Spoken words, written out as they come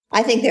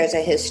I think there's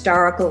a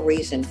historical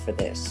reason for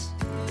this.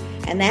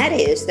 And that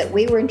is that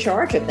we were in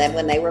charge of them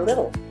when they were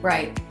little.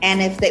 Right. And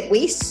if that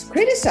we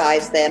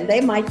criticize them,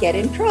 they might get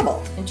in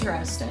trouble.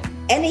 Interesting.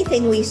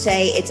 Anything we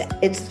say,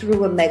 it's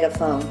through a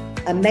megaphone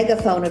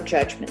of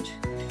judgment.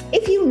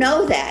 If you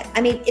know that,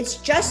 I mean, it's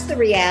just the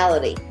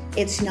reality.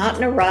 It's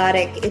not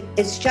neurotic.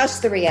 It's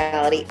just the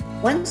reality.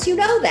 Once you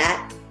know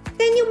that,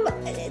 then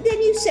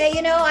you say,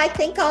 I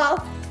think I'll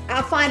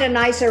find a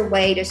nicer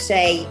way to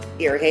say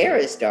your hair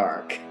is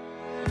dark.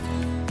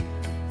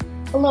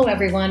 Hello,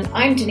 everyone.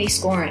 I'm Denise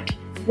Gorant.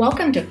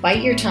 Welcome to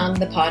Bite Your Tongue,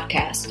 the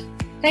podcast.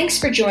 Thanks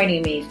for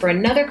joining me for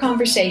another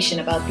conversation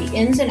about the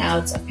ins and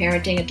outs of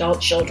parenting adult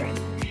children.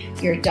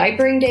 Your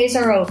diapering days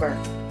are over.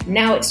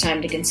 Now it's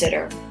time to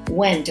consider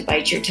when to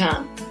bite your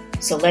tongue.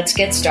 So let's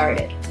get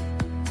started.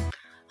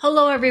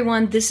 Hello,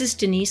 everyone. This is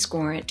Denise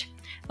Gorant.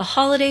 The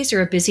holidays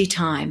are a busy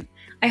time.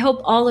 I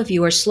hope all of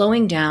you are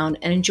slowing down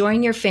and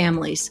enjoying your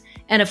families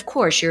and, of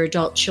course, your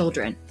adult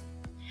children.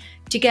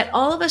 To get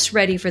all of us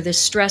ready for this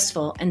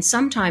stressful and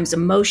sometimes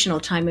emotional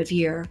time of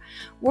year,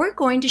 we're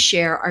going to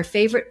share our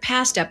favorite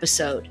past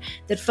episode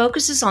that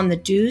focuses on the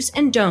do's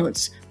and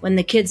don'ts when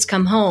the kids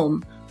come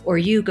home or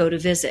you go to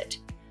visit.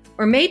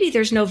 Or maybe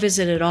there's no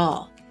visit at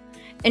all.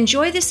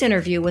 Enjoy this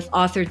interview with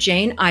author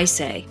Jane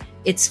Isay.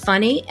 It's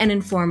funny and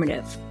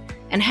informative.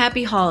 And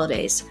happy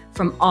holidays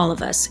from all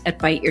of us at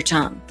Bite Your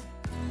Tongue.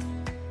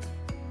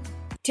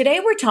 Today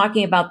we're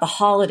talking about the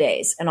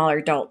holidays and all our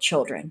adult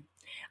children.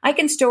 I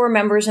can still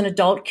remember as an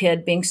adult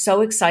kid being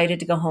so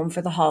excited to go home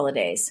for the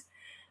holidays.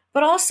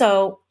 But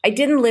also, I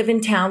didn't live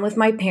in town with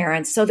my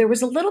parents, so there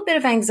was a little bit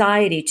of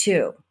anxiety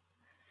too.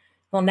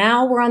 Well,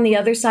 now we're on the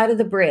other side of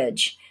the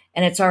bridge,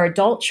 and it's our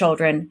adult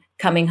children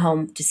coming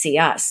home to see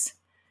us.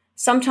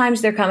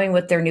 Sometimes they're coming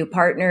with their new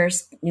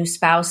partners, new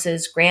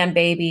spouses,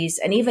 grandbabies,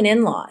 and even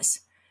in-laws.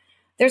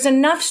 There's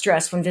enough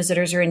stress when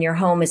visitors are in your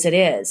home as it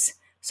is.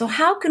 So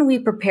how can we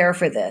prepare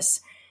for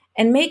this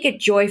and make it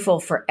joyful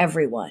for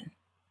everyone?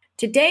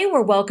 Today,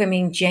 we're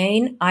welcoming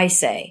Jane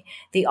Isay,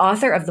 the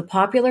author of the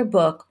popular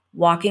book,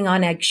 Walking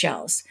on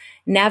Eggshells,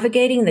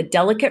 Navigating the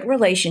Delicate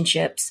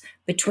Relationships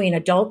Between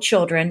Adult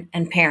Children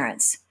and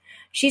Parents.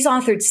 She's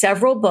authored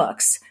several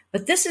books,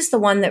 but this is the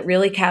one that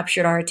really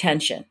captured our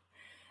attention.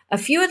 A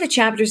few of the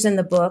chapters in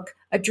the book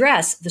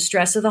address the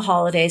stress of the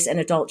holidays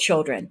and adult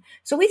children,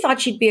 so we thought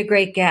she'd be a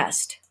great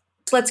guest.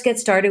 Let's get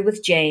started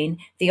with Jane,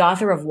 the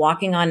author of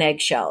Walking on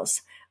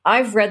Eggshells.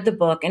 I've read the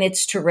book, and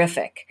it's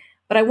terrific.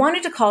 But I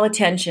wanted to call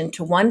attention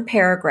to one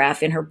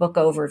paragraph in her book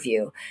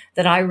overview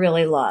that I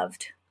really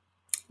loved.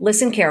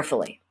 Listen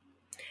carefully.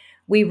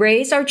 We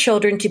raise our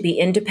children to be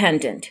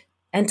independent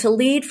and to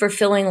lead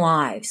fulfilling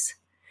lives.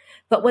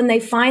 But when they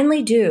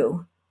finally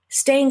do,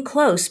 staying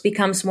close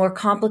becomes more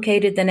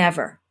complicated than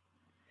ever.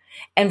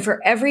 And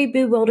for every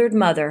bewildered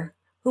mother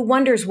who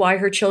wonders why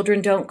her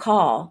children don't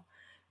call,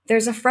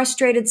 there's a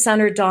frustrated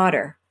son or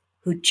daughter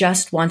who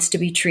just wants to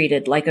be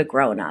treated like a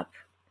grown-up.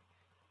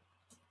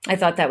 I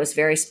thought that was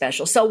very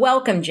special. So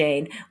welcome,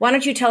 Jane. Why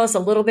don't you tell us a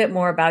little bit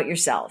more about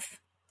yourself?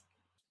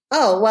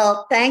 Oh,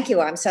 well, thank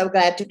you. I'm so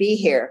glad to be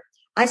here.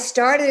 I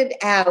started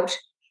out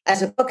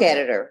as a book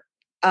editor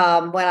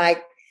when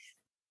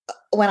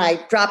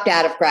I dropped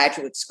out of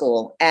graduate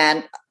school,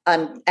 and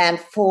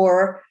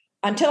for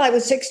until I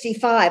was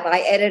 65, I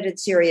edited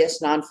serious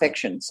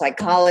nonfiction,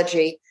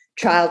 psychology,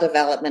 child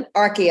development,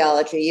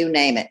 archaeology, you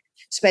name it.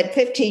 Spent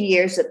 15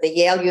 years at the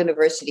Yale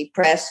University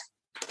Press.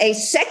 A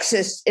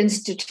sexist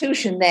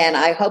institution then.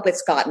 I hope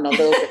it's gotten a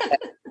little bit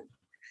better.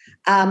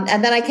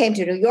 And then I came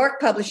to New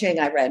York Publishing.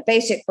 I ran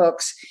Basic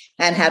Books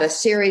and had a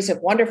series of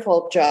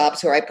wonderful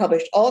jobs where I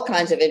published all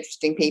kinds of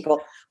interesting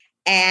people.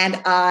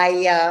 And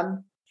I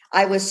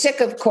was sick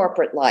of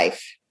corporate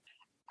life.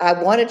 I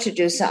wanted to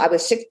do so. I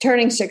was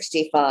turning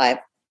 65,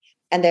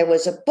 and there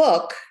was a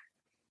book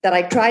that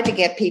I tried to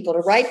get people to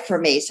write for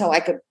me so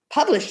I could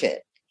publish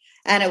it.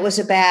 And it was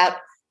about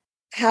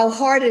how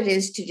hard it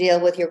is to deal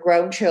with your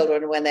grown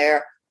children when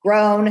they're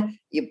grown.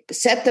 You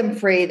set them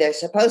free. They're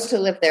supposed to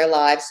live their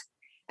lives,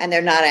 and they're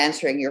not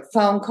answering your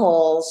phone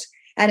calls.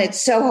 And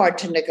it's so hard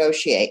to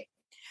negotiate.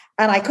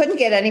 And I couldn't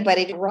get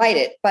anybody to write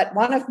it. But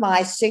one of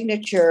my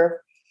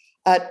signature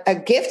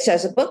gifts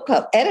as a book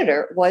club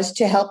editor was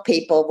to help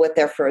people with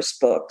their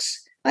first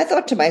books. I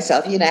thought to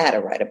myself, you know how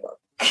to write a book.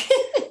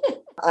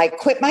 I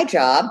quit my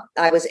job.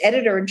 I was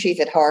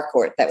editor-in-chief at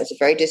Harcourt. That was a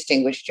very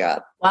distinguished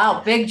job.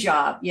 Wow, big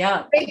job.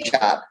 Yeah. Big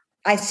job.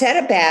 I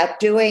set about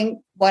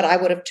doing what I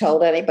would have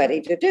told anybody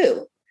to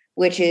do,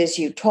 which is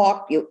you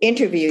talk, you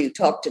interview, you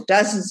talk to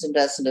dozens and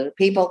dozens of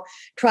people,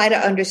 try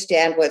to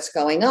understand what's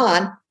going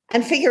on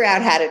and figure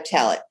out how to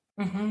tell it.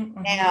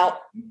 Mm-hmm. Now,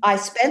 I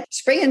spent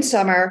spring and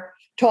summer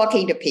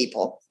talking to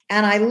people,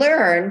 and I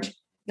learned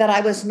that I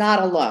was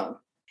not alone.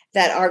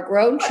 That our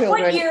grown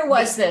children. What year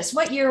was this?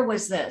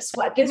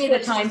 Give me the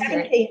time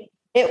period.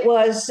 It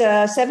was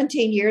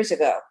 17 years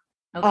ago,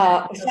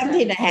 okay.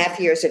 17 and a half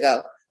years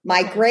ago.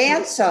 My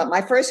grandson,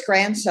 my first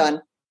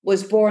grandson,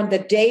 was born the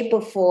day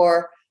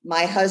before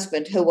my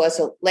husband, who was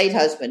a late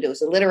husband, who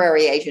was a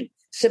literary agent,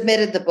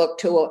 submitted the book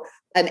to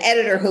an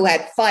editor who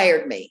had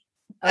fired me.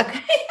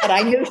 Okay. But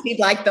I knew she'd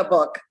like the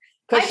book.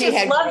 I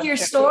just love your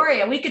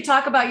story, and we could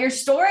talk about your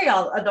story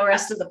all the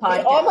rest of the podcast.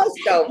 It's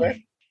almost over.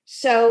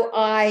 So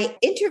I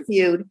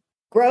interviewed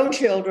grown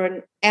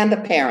children and the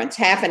parents,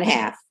 half and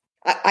half.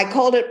 I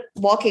called it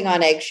Walking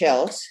on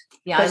Eggshells.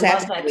 Yeah, I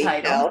love that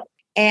title.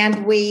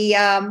 And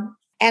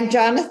and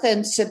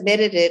Jonathan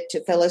submitted it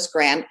to Phyllis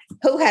Grant,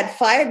 who had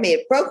fired me.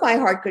 It broke my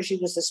heart because she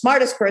was the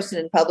smartest person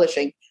in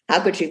publishing. How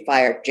could she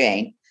fire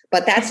Jane?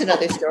 But that's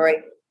another story.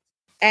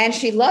 And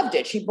she loved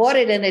it. She bought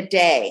it in a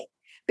day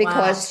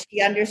because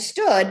she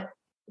understood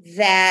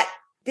that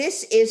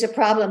this is a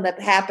problem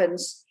that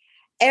happens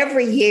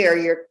every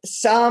year.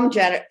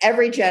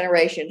 Every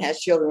generation has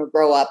children who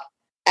grow up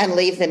and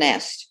leave the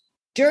nest.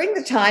 During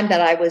the time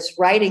that I was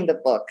writing the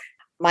book,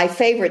 my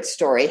favorite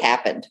story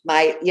happened.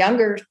 I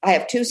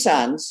have two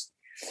sons,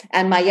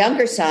 and my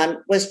younger son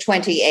was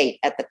 28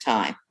 at the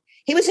time.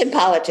 He was in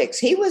politics.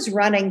 He was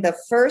running the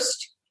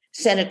first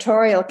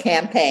senatorial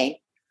campaign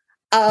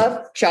of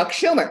Chuck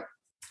Schumer.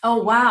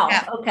 Oh, wow.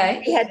 Now,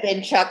 okay. He had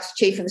been Chuck's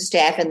chief of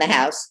staff in the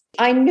House.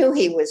 I knew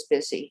he was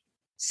busy.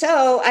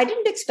 So I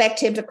didn't expect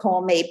him to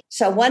call me.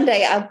 So one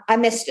day I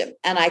missed him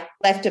and I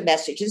left a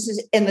message. This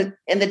is in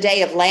the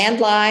day of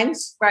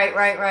landlines. Right.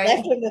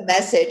 Left him a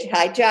message.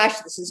 Hi, Josh.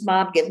 This is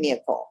Mom. Give me a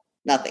call.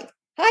 Nothing.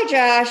 Hi,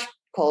 Josh.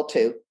 Call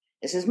 2.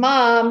 This is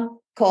Mom.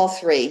 Call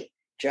 3.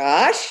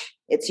 Josh,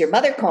 it's your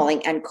mother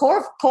calling. And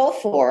call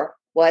 4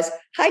 was,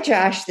 hi,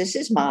 Josh. This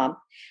is Mom.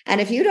 And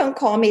if you don't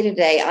call me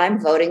today, I'm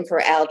voting for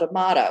Al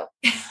D'Amato.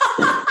 He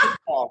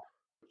called.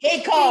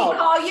 Did he call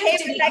you?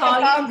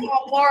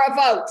 For a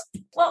vote.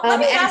 Well, let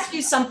me ask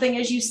you something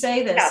as you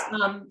say this.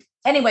 Yeah.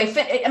 Anyway,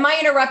 am I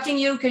interrupting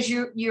you? Because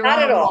you're not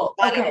at all.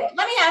 Okay.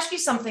 Let me ask you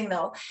something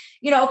though.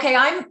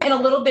 I'm in a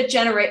little bit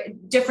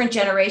different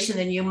generation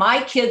than you.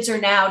 My kids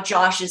are now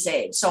Josh's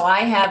age. So I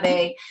have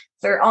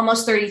they're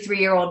almost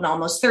 33-year-old and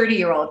almost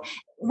 30-year-old.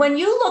 When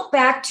you look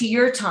back to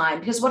your time,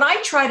 because what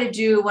I try to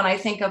do when I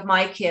think of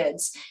my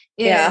kids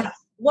is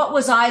what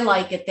was I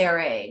like at their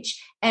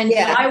age? And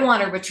did I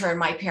want to return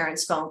my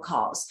parents' phone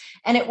calls?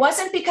 And it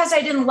wasn't because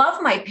I didn't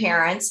love my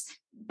parents,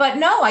 but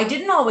no, I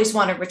didn't always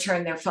want to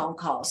return their phone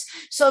calls.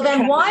 So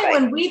then why,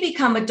 when we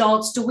become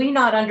adults, do we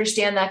not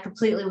understand that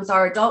completely with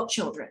our adult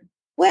children?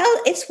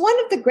 Well, it's one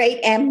of the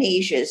great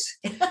amnesias.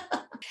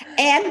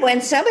 And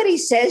when somebody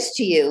says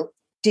to you,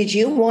 did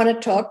you want to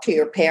talk to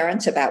your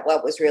parents about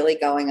what was really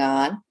going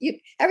on?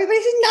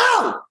 Everybody says,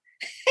 no.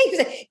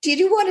 Did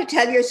you want to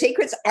tell your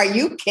secrets? Are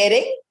you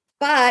kidding?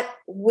 But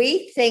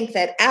we think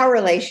that our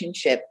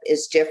relationship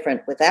is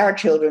different with our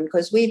children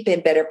because we've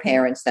been better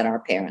parents than our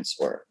parents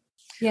were.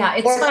 Yeah,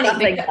 it's funny.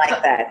 Something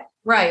like that.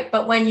 Right.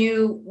 But when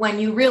you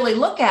really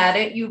look at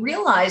it, you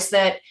realize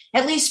that,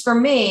 at least for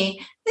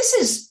me, this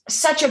is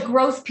such a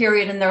growth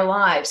period in their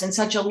lives and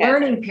such a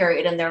learning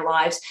period in their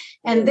lives.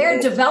 And they're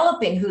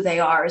developing who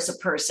they are as a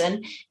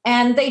person.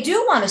 And they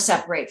do want to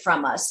separate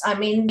from us. I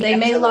mean, they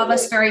may love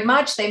us very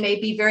much. They may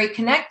be very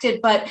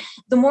connected, but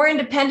the more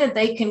independent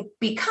they can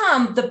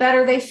become, the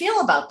better they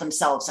feel about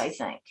themselves, I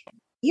think.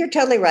 You're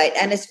totally right.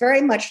 And it's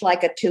very much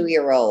like a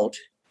 2-year-old.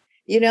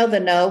 The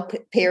no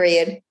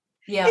period.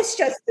 Yeah. It's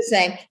just the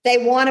same. They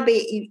want to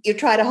be, you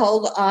try to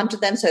hold on to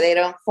them so they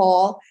don't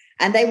fall,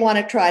 and they want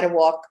to try to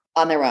walk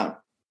on their own,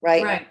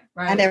 right? Right.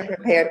 And they're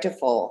prepared to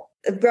fall.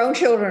 Grown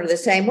children are the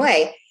same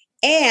way.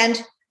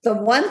 And the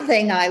one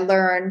thing I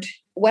learned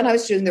when I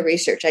was doing the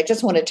research, I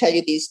just want to tell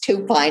you these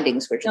 2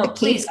 findings, which are the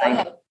key.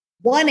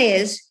 One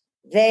is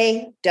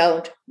they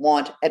don't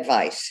want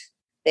advice.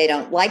 They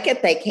don't like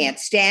it. They can't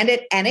stand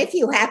it. And if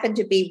you happen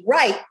to be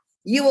right,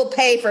 you will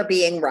pay for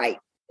being right.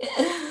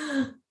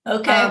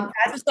 Okay.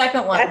 That's the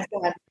second one. That's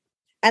one.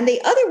 And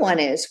the other one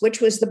is, which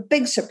was the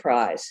big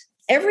surprise,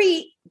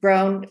 every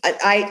grown,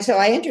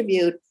 I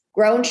interviewed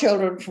grown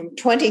children from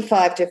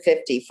 25 to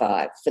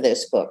 55 for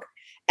this book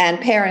and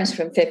parents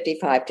from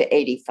 55 to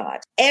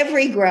 85.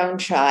 Every grown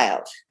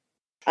child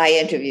I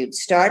interviewed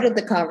started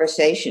the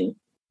conversation.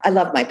 I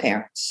love my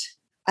parents.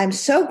 I'm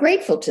so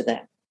grateful to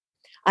them.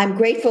 I'm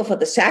grateful for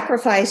the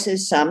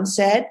sacrifices, some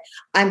said.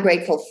 I'm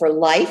grateful for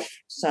life,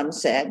 some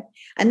said.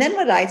 And then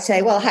when I'd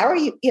say, well, how are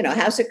you?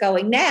 How's it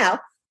going now?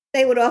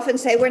 They would often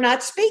say, we're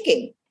not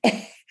speaking,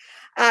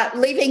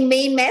 leaving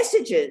mean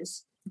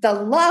messages. The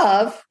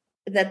love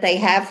that they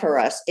have for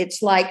us,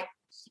 it's like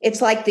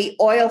the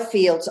oil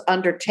fields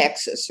under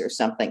Texas or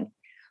something,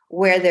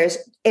 where there's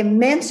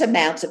immense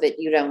amounts of it.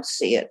 You don't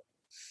see it.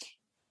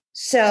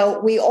 So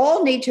we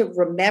all need to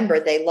remember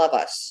they love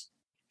us.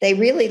 They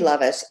really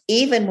love us,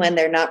 even when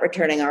they're not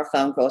returning our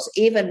phone calls,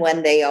 even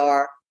when they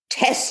are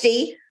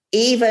testy,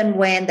 even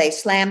when they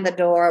slam the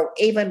door,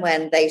 even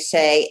when they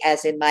say,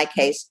 as in my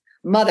case,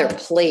 mother,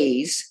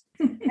 please,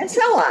 and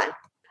so on.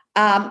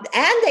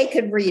 And they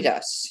can read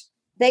us.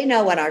 They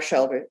know on our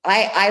shoulders.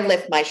 I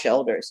lift my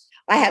shoulders.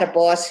 I had a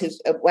boss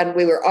when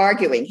we were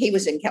arguing, he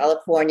was in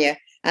California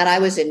and I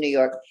was in New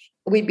York.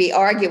 We'd be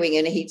arguing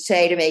and he'd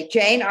say to me,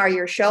 Jane, are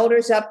your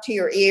shoulders up to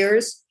your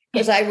ears?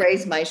 Because I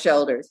raised my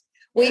shoulders.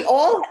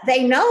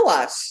 They know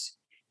us.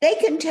 They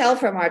can tell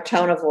from our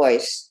tone of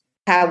voice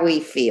how we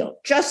feel,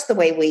 just the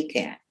way we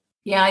can.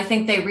 Yeah, I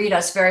think they read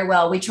us very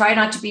well. We try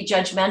not to be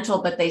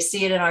judgmental, but they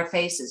see it in our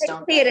faces,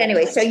 don't they? See it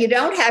anyway. So you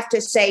don't have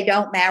to say,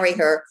 don't marry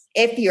her,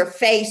 if your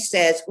face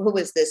says, who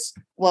is this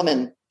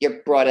woman you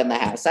brought in the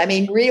house? I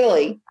mean,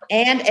 really.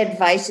 And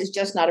advice is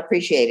just not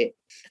appreciated.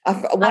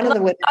 One of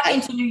the women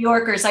talking to New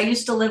Yorkers. I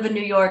used to live in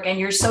New York, and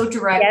you're so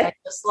direct. Yes. I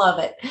just love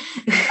it.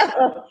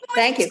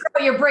 Thank you.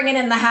 You're bringing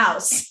in the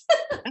house.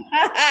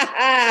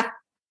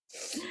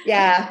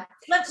 Yeah.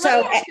 Let me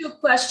ask you a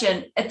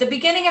question. At the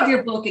beginning of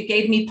your book, it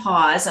gave me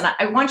pause, and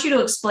I want you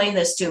to explain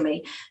this to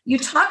me. You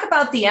talk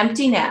about the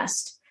empty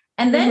nest,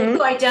 and then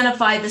you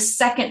identify the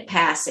second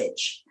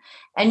passage.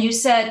 And you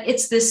said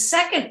it's this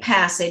second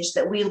passage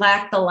that we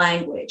lack the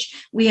language.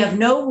 We have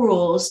no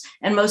rules.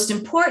 And most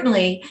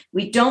importantly,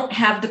 we don't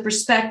have the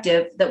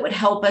perspective that would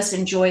help us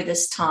enjoy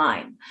this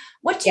time.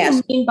 What do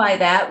you mean by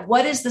that?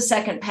 What is the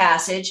second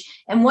passage?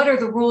 And what are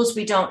the rules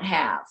we don't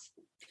have?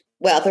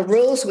 Well, the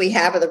rules we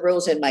have are the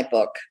rules in my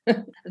book.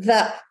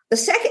 The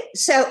second,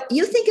 so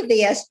you think of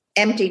the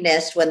empty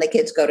nest when the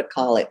kids go to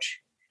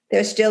college.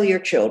 They're still your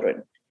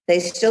children.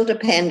 They still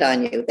depend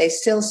on you. They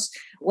still,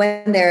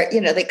 when they're,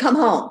 they come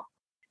home.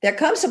 There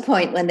comes a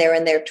point when they're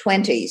in their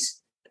 20s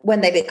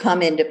when they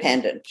become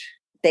independent.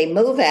 They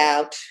move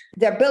out.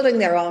 They're building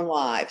their own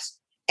lives.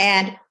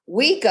 And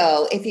we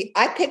go,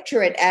 I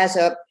picture it as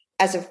a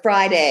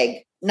fried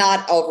egg,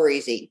 not over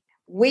easy.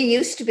 We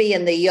used to be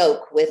in the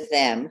yolk with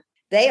them.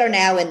 They are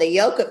now in the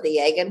yolk of the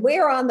egg, and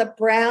we're on the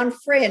brown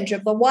fringe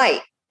of the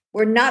white.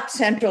 We're not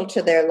central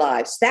to their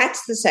lives.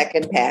 That's the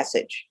second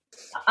passage.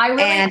 I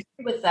really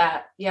agree with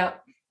that. Yeah.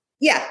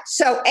 Yeah.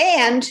 So,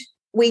 and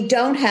we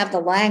don't have the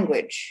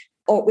language,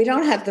 or we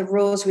don't have the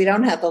rules. We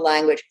don't have the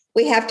language.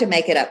 We have to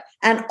make it up.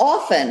 And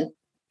often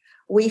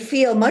we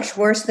feel much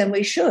worse than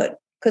we should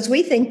because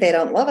we think they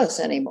don't love us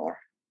anymore.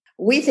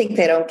 We think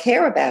they don't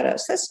care about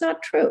us. That's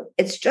not true.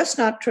 It's just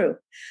not true.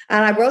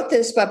 And I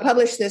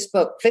published this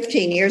book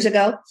 15 years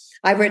ago.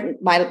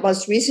 My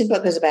most recent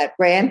book is about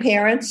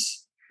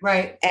grandparents.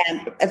 Right.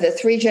 And the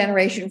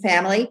 3-generation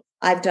family.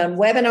 I've done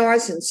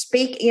webinars and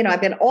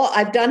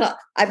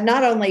I've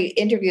not only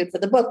interviewed for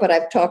the book, but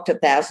I've talked to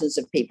thousands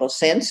of people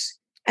since.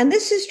 And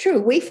this is true.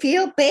 We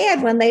feel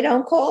bad when they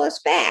don't call us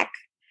back.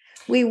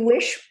 We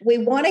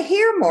want to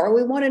hear more.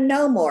 We want to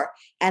know more.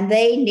 And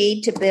they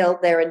need to build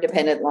their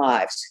independent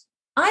lives.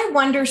 I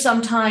wonder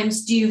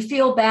sometimes, do you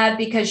feel bad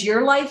because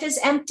your life is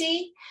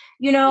empty,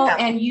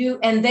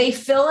 and they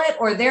fill it,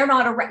 or they're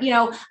not around?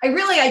 I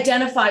really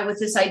identify with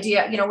this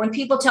idea. When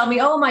people tell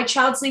me, oh, my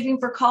child's leaving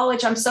for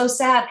college, I'm so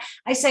sad.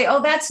 I say,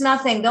 oh, that's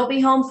nothing. They'll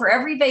be home for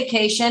every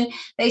vacation.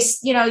 They're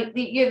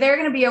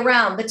going to be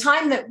around. The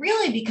time that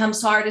really becomes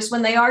hard is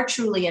when they are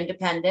truly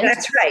independent.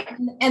 That's right.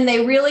 And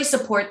they really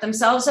support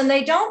themselves, and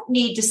they don't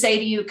need to say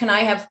to you, can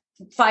I have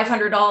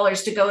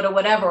 $500 to go to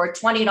whatever, or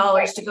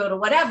 $20 to go to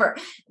whatever.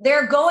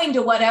 They're going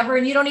to whatever,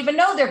 and you don't even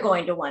know they're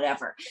going to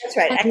whatever. That's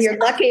right. And you're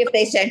lucky if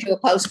they send you a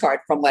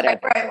postcard from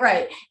whatever.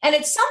 Right. And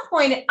at some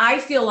point, I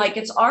feel like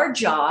it's our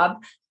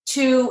job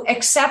to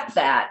accept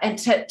that and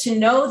to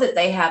know that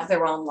they have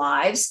their own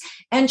lives,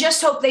 and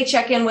just hope they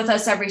check in with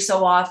us every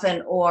so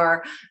often,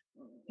 or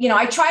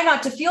I try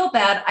not to feel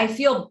bad. I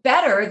feel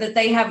better that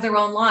they have their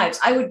own lives.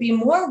 I would be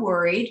more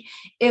worried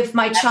if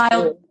my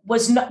child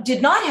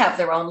did not have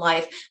their own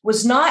life,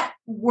 was not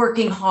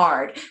working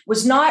hard,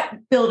 was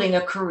not building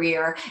a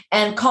career,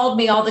 and called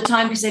me all the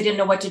time because they didn't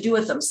know what to do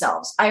with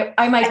themselves.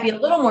 I might be a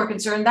little more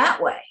concerned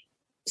that way.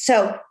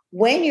 So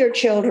when your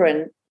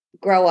children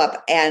grow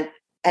up and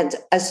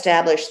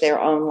establish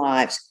their own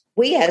lives,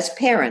 we as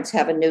parents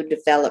have a new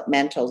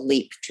developmental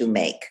leap to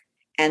make.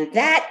 And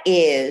that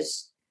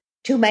is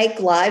to make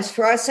lives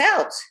for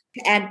ourselves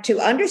and to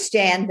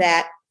understand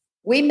that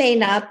we may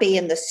not be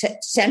in the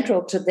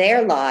central to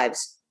their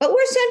lives, but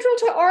we're central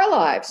to our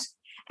lives.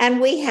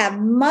 And we have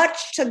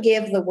much to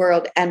give the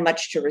world and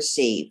much to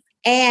receive.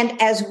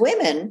 And as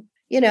women,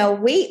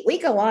 we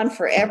go on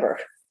forever.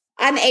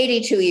 I'm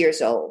 82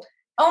 years old.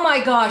 Oh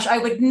my gosh, I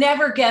would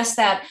never guess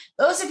that.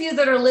 Those of you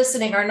that are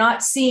listening are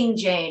not seeing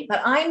Jane,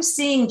 but I'm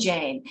seeing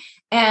Jane.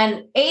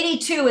 And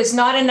 82 is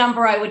not a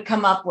number I would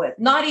come up with,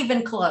 not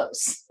even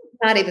close.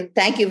 Not even.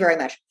 Thank you very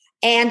much.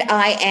 And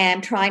I am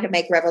trying to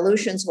make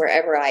revolutions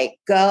wherever I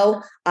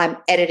go. I'm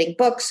editing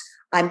books.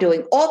 I'm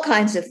doing all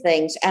kinds of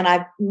things, and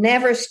I've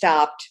never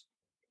stopped.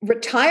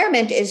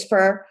 Retirement is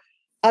for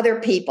other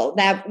people.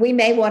 Now, we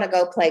may want to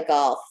go play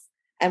golf,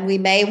 and we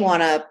may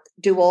want to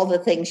do all the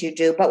things you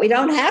do, but we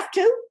don't have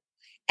to.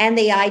 And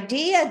the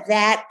idea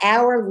that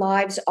our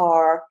lives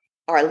are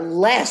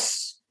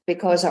less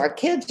because our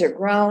kids are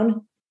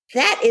grown,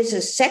 that is a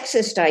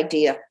sexist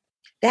idea.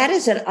 That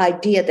is an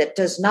idea that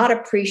does not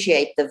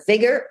appreciate the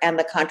vigor and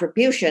the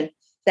contribution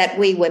that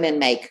we women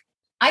make.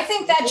 I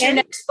think that's your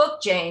next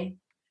book, Jane.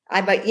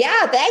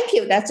 Thank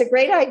you. That's a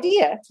great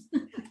idea.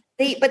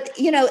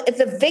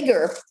 The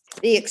vigor,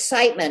 the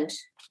excitement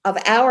of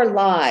our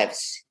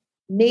lives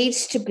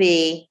needs to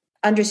be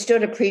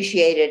understood,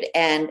 appreciated,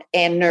 and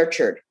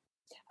nurtured.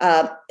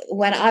 Uh,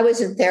 when I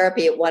was in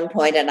therapy at one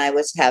point, and I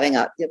was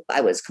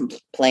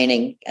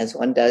complaining, as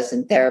one does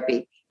in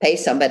therapy, pay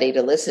somebody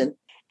to listen.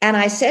 And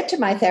I said to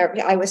my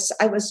therapist,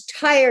 I was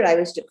tired, I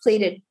was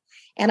depleted.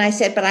 And I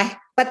said,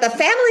 but the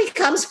family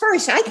comes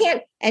first. I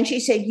can't. And she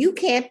said, you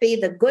can't be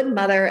the good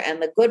mother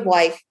and the good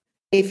wife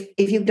if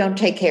you don't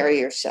take care of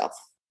yourself.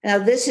 Now,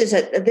 this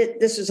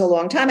was a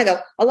long time ago.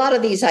 A lot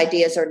of these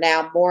ideas are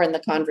now more in the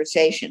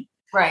conversation.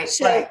 Right.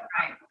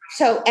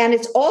 So, and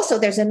it's also,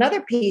 there's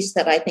another piece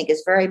that I think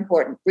is very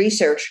important,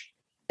 research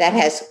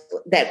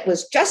that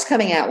was just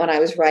coming out when I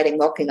was writing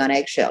Walking on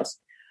Eggshells.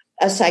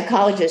 A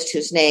psychologist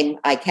whose name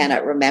I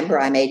cannot remember,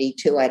 I'm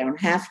 82, I don't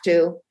have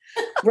to,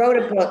 wrote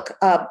a book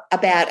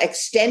about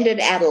extended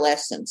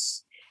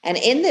adolescence. And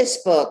in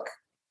this book,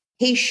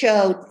 he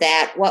showed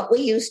that what we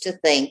used to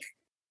think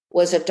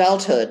was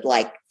adulthood,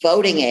 like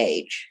voting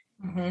age,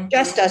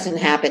 just doesn't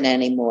happen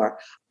anymore.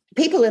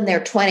 People in their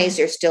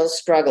 20s are still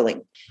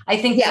struggling. I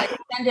think that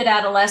extended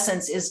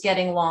adolescence is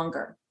getting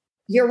longer.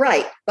 You're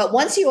right. But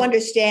once you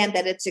understand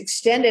that it's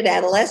extended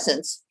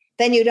adolescence,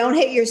 then you don't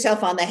hit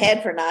yourself on the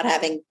head for not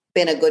having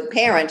been a good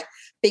parent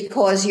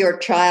because your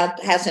child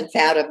hasn't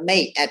found a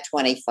mate at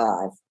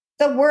 25.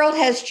 The world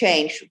has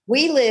changed.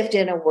 I lived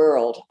in a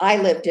world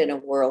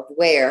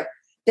where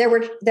there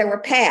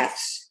were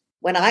paths.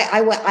 When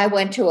I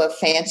went to a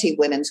fancy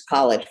women's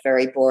college,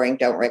 very boring,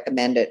 don't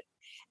recommend it.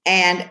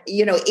 And,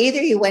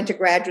 either you went to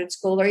graduate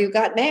school or you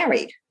got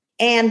married.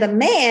 And the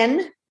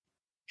man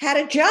had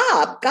a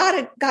job, got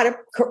a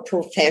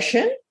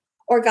profession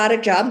or got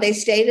a job. They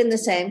stayed in the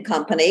same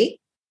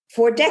company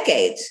for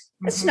decades.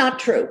 It's not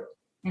true.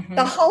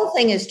 The whole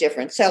thing is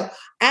different. So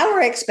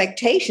our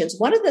expectations,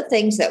 one of the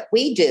things that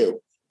we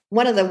do,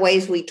 one of the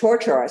ways we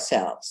torture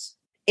ourselves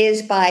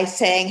is by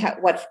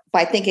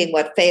by thinking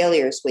what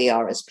failures we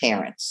are as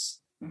parents.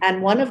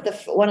 And one of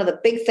the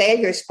big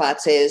failure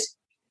spots is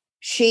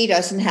she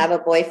doesn't have a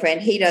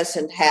boyfriend. He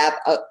doesn't have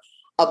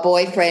a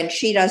boyfriend.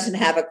 She doesn't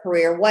have a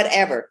career,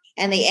 whatever.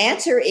 And the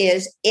answer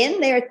is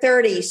in their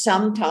 30s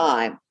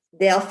sometime,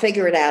 they'll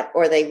figure it out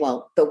or they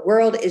won't. The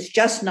world is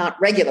just not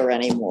regular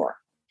anymore.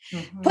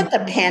 Put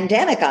the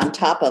pandemic on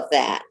top of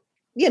that,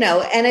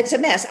 and it's a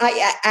mess.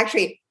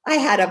 I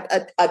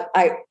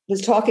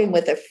was talking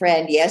with a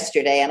friend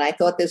yesterday and I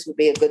thought this would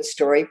be a good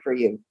story for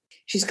you.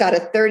 She's got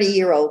a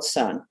 30-year-old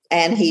son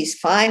and he's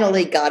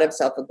finally got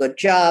himself a good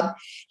job.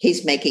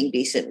 He's making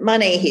decent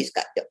money. He's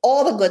got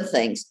all the good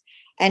things.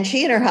 And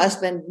she and her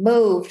husband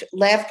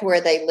left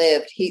where they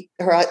lived.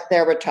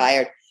 They're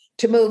retired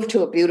to move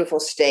to a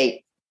beautiful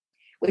state,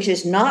 which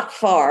is not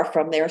far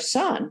from their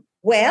son.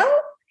 Well,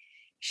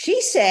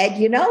 she said,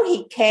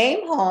 he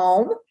came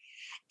home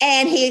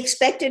and he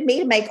expected me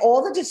to make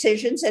all the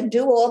decisions and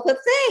do all the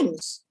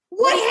things.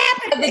 What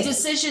happened? The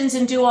decisions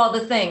and do all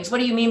the things. What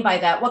do you mean by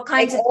that? What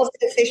kinds of all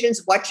the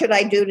decisions? What should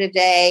I do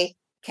today?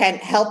 Can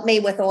help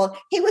me with all.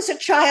 He was a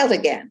child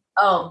again.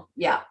 Oh,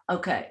 yeah.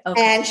 Okay.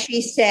 And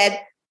she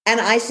said, and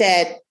I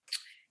said,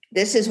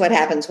 this is what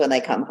happens when they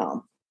come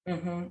home.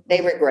 They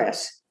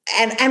regress.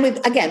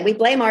 And we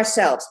blame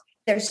ourselves.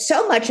 There's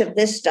so much of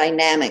this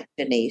dynamic,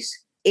 Denise,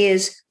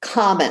 is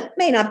common,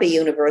 may not be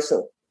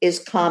universal, is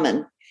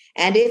common.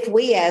 And if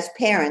we as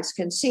parents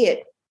can see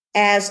it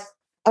as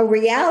a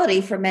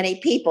reality for many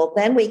people,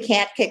 then we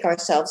can't kick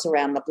ourselves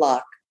around the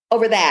block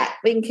over that.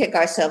 We can kick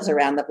ourselves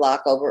around the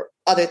block over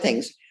other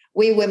things.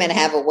 We women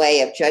have a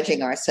way of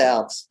judging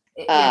ourselves.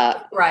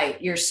 Right.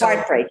 You're so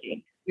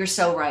heartbreaking. You're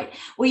so right.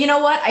 Well, you know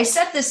what? I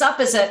set this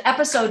up as an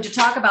episode to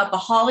talk about the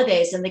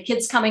holidays and the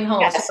kids coming home.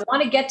 Yes. So I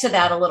want to get to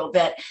that a little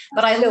bit,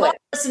 but I love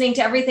listening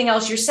to everything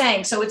else you're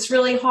saying. So it's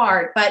really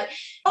hard, but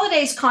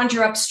holidays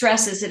conjure up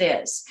stress as it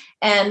is.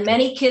 And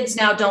many kids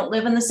now don't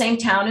live in the same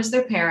town as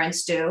their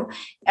parents do.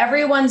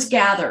 Everyone's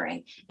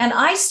gathering. And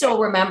I still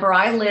remember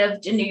I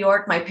lived in New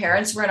York. My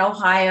parents were in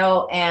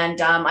Ohio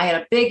and I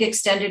had a big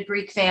extended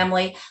Greek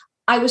family.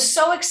 I was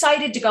so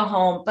excited to go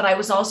home, but I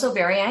was also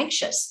very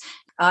anxious.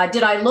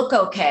 Did I look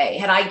okay?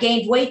 Had I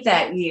gained weight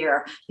that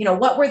year?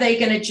 What were they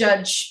going to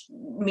judge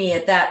me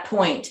at that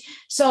point?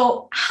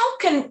 So how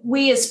can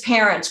we as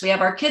parents, we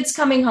have our kids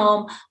coming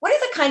home, what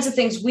are the kinds of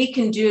things we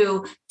can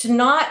do to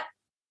not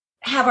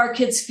have our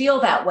kids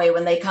feel that way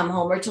when they come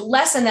home or to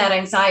lessen that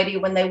anxiety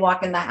when they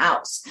walk in the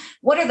house?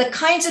 What are the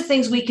kinds of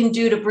things we can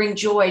do to bring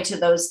joy to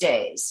those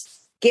days?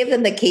 Give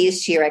them the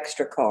keys to your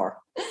extra car.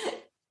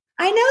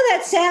 I know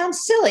that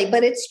sounds silly,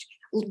 but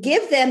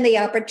give them the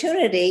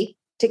opportunity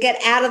to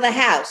get out of the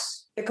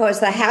house because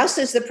the house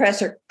is the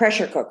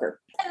pressure cooker.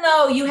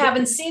 No, you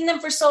haven't seen them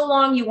for so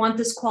long. You want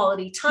this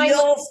quality time.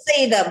 You'll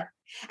see them.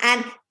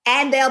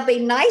 And they'll be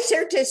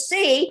nicer to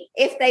see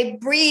if they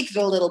breathed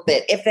a little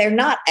bit, if they're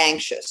not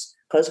anxious.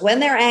 Because when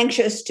they're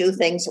anxious,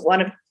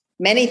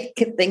 many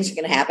things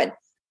can happen.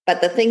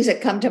 But the things that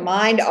come to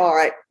mind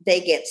are they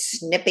get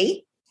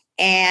snippy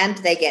and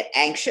they get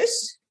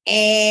anxious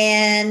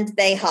and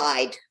they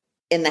hide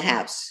in the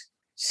house.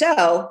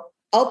 So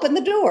open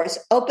the doors,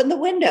 open the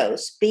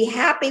windows, be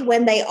happy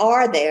when they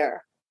are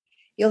there.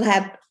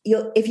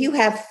 If you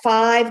have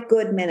 5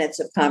 good minutes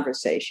of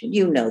conversation,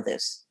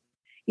 this,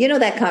 You know,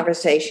 that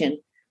conversation,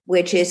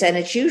 which is, and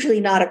it's usually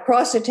not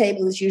across the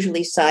table, it's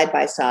usually side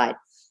by side,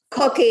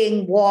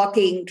 cooking,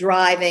 walking,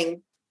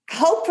 driving.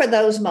 Hope for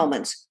those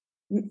moments.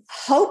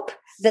 Hope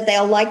that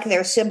they'll like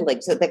their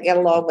siblings, that they get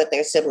along with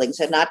their siblings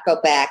and not go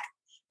back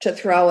to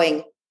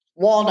throwing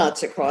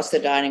walnuts across the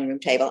dining room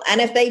table.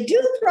 And if they do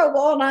throw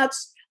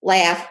walnuts,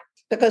 laugh,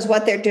 because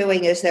what they're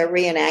doing is they're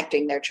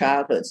reenacting their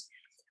childhoods.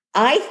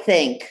 I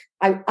think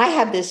I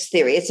have this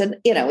theory. It's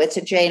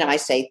a Jane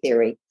Isay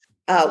theory.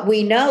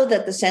 We know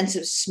that the sense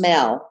of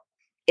smell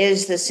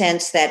is the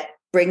sense that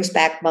brings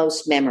back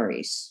most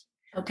memories.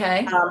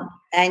 Okay.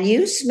 And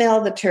you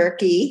smell the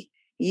turkey,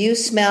 you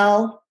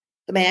smell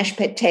the mashed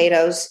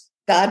potatoes.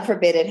 God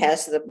forbid it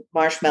has the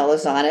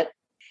marshmallows on it.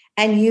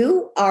 And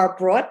you are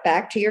brought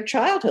back to your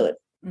childhood.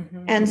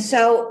 Mm-hmm. And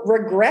so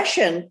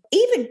regression,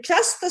 even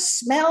just the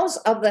smells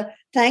of the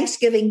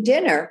Thanksgiving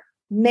dinner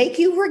make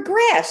you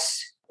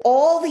regress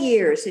all the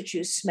years that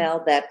you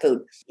smelled that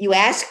food. You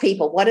ask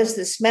people, what is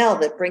the smell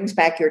that brings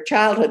back your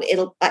childhood?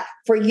 It'll,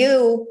 for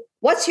you,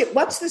 what's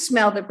the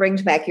smell that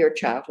brings back your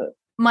childhood?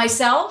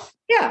 Myself?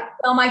 Yeah.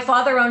 Well, my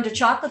father owned a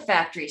chocolate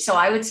factory, so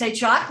I would say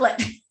chocolate.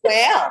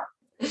 Well,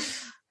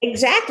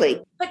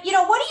 exactly. But, what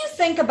do you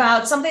think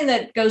about something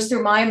that goes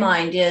through my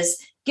mind is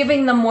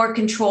giving them more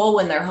control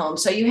when they're home.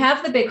 So you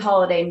have the big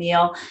holiday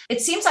meal.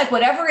 It seems like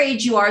whatever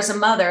age you are as a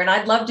mother, and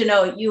I'd love to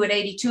know you at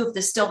 82, if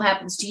this still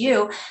happens to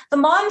you, the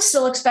mom's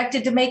still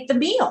expected to make the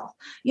meal.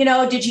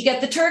 Did you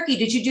get the turkey?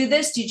 Did you do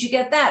this? Did you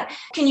get that?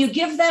 Can you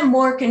give them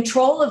more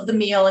control of the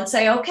meal and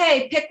say,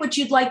 okay, pick what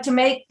you'd like to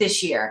make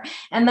this year?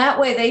 And that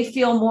way they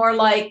feel more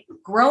like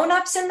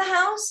grown-ups in the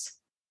house?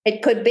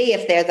 It could be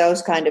if they're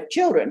those kind of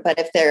children, but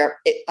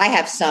I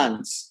have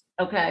sons.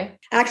 Okay.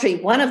 Actually,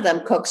 one of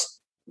them cooks.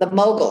 The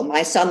mogul,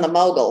 my son, the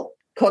mogul,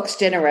 cooks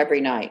dinner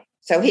every night.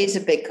 So he's a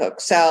big cook.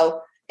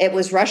 So it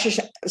was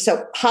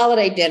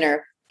holiday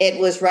dinner, it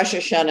was Rosh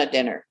Hashanah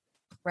dinner.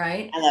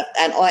 Right.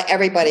 And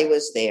everybody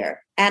was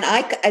there. And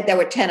there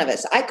were 10 of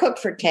us. I cooked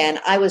for 10.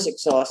 I was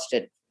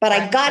exhausted, but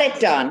I got it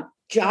done.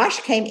 Josh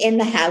came in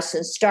the house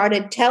and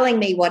started telling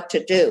me what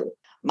to do.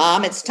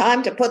 Mom, it's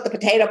time to put the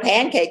potato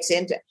pancakes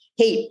into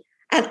heat.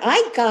 And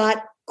I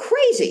got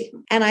crazy.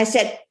 And I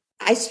said,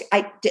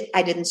 I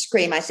didn't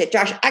scream. I said,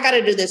 Josh, I got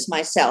to do this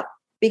myself,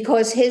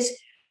 because his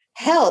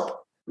help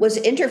was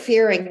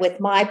interfering with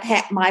my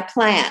plan.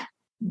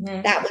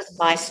 Mm-hmm. That was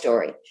my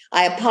story.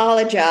 I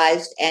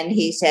apologized, and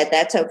he said,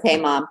 that's okay,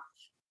 Mom.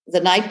 The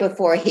night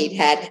before, he'd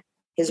had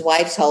his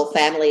wife's whole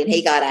family, and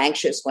he got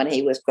anxious when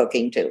he was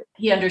cooking too.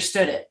 He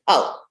understood it.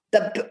 Oh,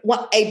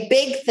 a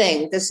big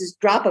thing. This is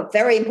drop a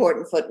very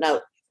important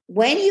footnote.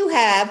 When you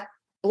have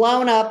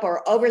blown up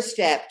or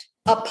overstepped,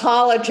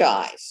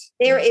 apologize.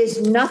 There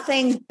is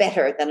nothing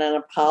better than an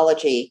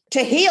apology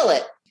to heal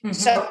it. Mm-hmm.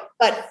 So,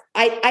 but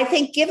I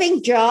think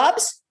giving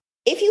jobs,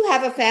 if you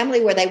have a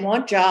family where they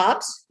want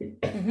jobs,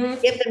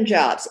 mm-hmm. give them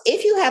jobs.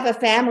 If you have a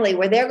family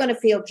where they're going to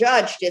feel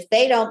judged if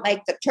they don't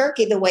make the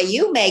turkey the way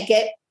you make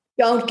it,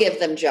 don't give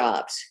them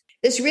jobs.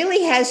 This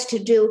really has to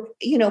do,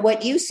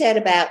 what you said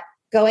about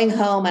going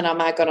home and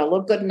am I going to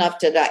look good enough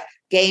to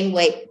gain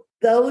weight?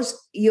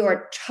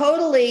 You're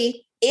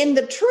totally in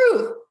the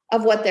truth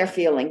of what they're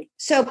feeling.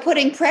 So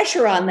putting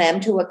pressure on them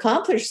to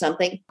accomplish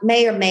something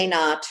may or may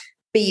not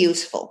be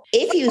useful.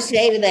 If you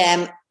say to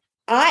them,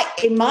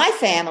 in my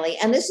family,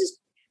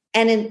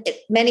 and in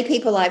many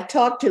people I've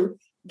talked to,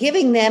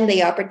 giving them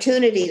the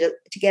opportunity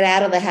to get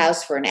out of the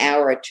house for an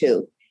hour or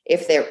two,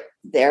 if they're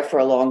there for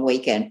a long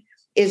weekend,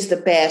 is the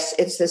best.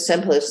 It's the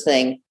simplest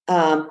thing.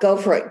 Go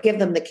for it. Give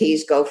them the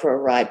keys, go for a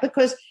ride,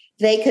 because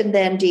they can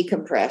then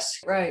decompress.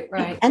 Right.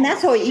 And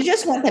that's all. You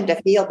just want them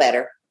to feel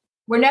better.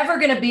 We're never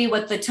going to be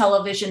what the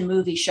television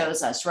movie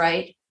shows us,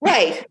 right?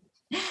 Right.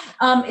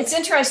 It's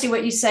interesting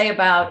what you say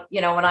about,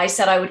 when I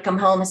said I would come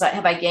home,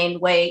 have I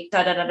gained weight,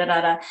 da, da, da, da,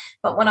 da, da.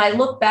 But when I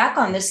look back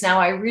on this now,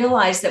 I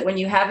realize that when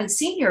you haven't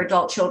seen your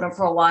adult children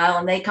for a while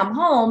and they come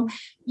home,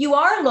 you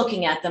are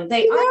looking at them.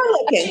 They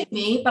are watching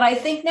me. But I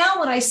think now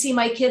when I see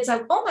my kids,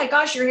 oh my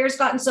gosh, your hair's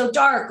gotten so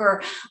dark,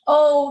 or,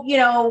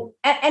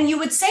 and you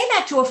would say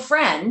that to a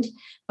friend,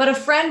 but a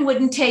friend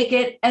wouldn't take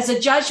it as a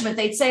judgment.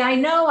 They'd say, I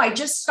know, I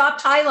just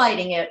stopped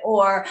highlighting it,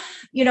 or,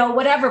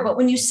 whatever. But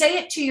when you say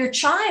it to your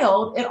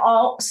child, it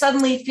all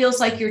suddenly feels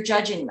like you're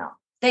judging them.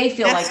 They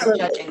feel Absolutely. Like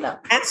you're judging them.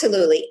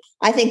 Absolutely.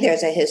 I think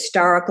there's a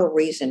historical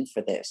reason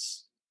for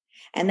this.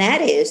 And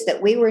that is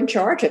that we were in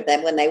charge of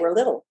them when they were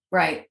little.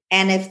 Right.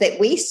 And if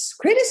we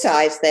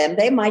criticize them,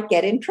 they might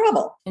get in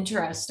trouble.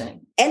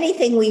 Interesting.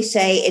 Anything we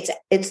say,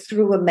 it's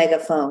through a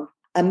megaphone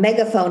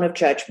of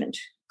judgment.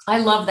 I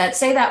love that.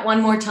 Say that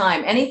one more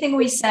time. Anything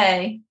we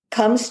say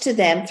comes to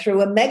them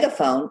through a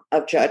megaphone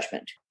of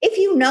judgment. If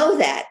you know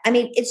that,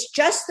 it's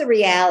just the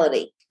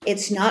reality.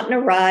 It's not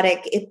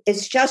neurotic.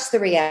 It's just the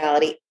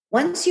reality.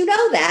 Once you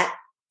know that,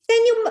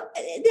 then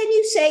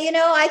you say,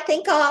 I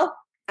think I'll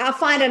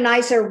find a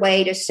nicer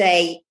way to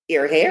say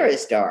your hair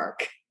is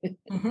dark.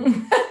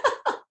 Mm-hmm.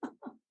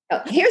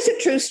 Here's a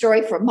true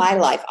story from my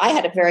life. I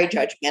had a very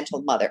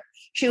judgmental mother.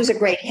 She was a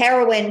great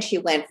heroine. She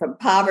went from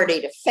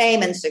poverty to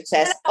fame and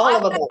success. I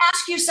want to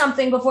ask you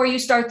something before you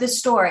start this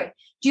story.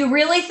 Do you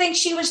really think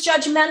she was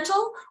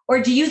judgmental,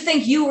 or do you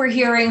think you were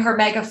hearing her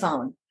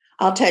megaphone?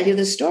 I'll tell you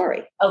the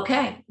story.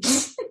 Okay.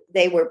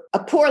 They were a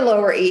poor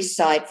Lower East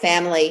Side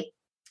family,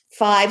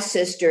 5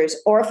 sisters,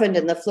 orphaned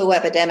in the flu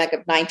epidemic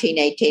of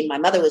 1918. My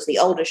mother was the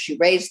oldest. She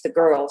raised the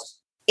girls.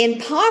 In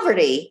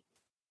poverty,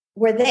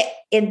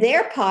 in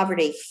their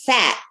poverty,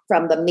 fat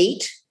from the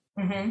meat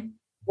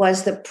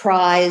was the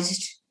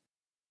prized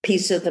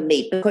piece of the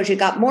meat because you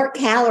got more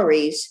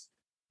calories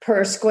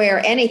per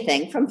square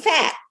anything from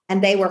fat,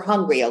 and they were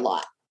hungry a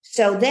lot.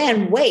 So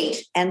then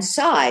weight and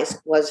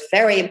size was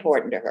very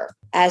important to her,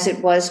 as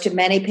it was to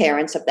many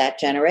parents of that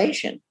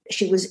generation.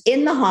 She was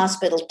in the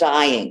hospital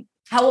dying.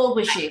 How old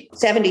was she?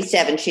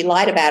 77. She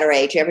lied about her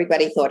age.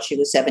 Everybody thought she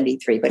was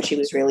 73, but she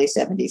was really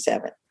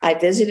 77. I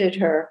visited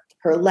her.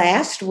 Her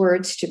last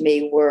words to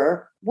me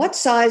were, "What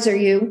size are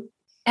you?"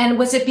 And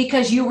was it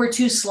because you were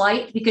too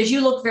slight? Because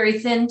you look very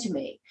thin to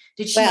me.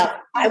 Did she? Well,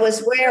 I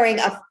was wearing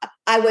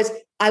I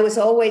was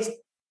always,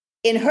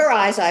 in her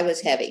eyes, I was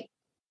heavy.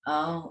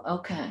 Oh,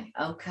 okay.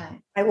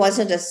 I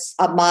wasn't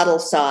a model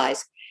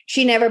size.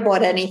 She never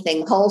bought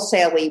anything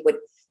wholesale.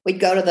 We'd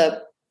go to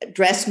the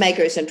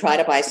dressmakers and try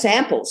to buy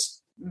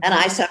samples. And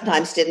I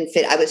sometimes didn't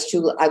fit. I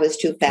was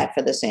too fat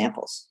for the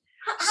samples.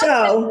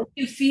 How did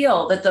you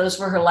feel that those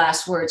were her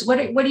last words? What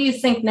do you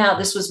think now?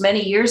 This was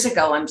many years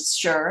ago, I'm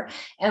sure.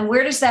 And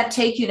where does that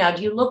take you now?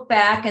 Do you look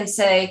back and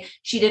say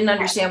she didn't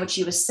understand what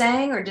she was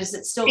saying, or does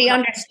it still? She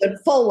understood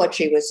full what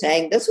she was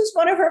saying. This was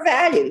one of her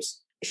values.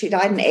 She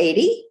died in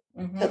 80,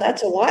 so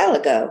that's a while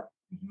ago.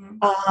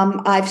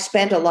 I've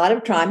spent a lot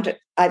of time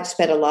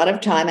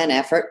and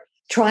effort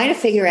trying to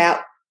figure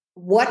out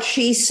what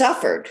she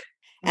suffered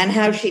and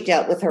how she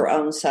dealt with her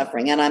own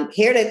suffering. And I'm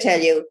here to tell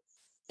you,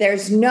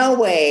 there's no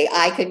way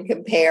I can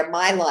compare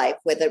my life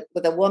with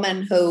a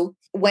woman who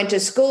went to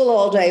school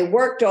all day,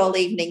 worked all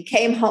evening,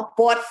 came home,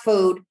 bought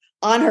food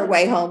on her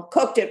way home,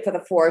 cooked it for the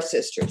 4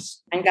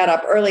 sisters, and got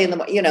up early in the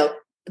morning.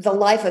 The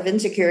life of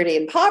insecurity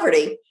and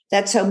poverty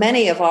that so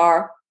many of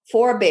our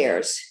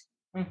forebears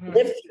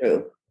lived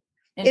through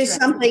is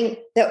something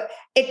that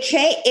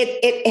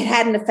it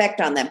had an effect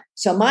on them.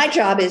 So my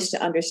job is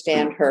to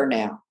understand her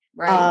now.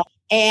 Right.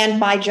 And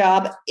my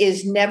job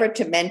is never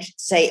to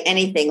say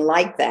anything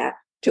like that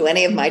to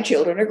any of my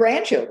children or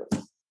grandchildren.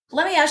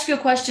 Let me ask you a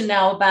question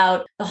now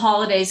about the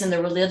holidays and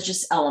the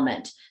religious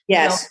element.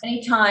 Yes.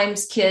 Many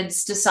times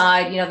kids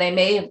decide, they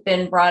may have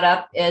been brought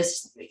up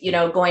as,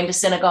 going to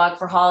synagogue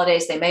for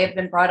holidays. They may have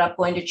been brought up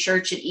going to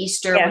church at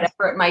Easter,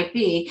 whatever it might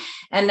be.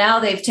 And now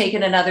they've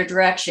taken another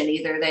direction.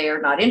 Either they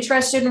are not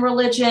interested in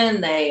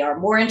religion, they are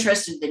more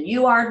interested than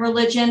you are in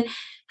religion.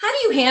 How do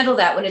you handle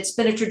that when it's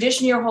been a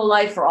tradition your whole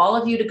life for all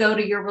of you to go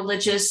to your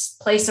religious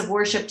place of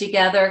worship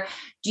together?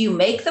 Do you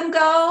make them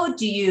go?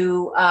 Do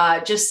you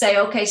just say,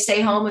 okay,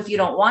 stay home if you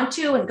don't want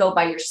to and go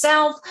by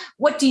yourself?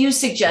 What do you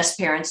suggest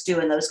parents do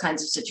in those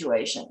kinds of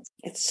situations?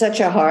 It's such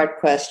a hard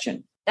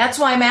question. That's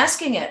why I'm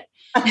asking it.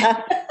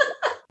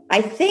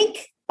 I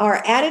think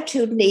our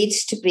attitude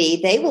needs to be,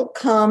 they will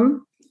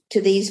come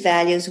to these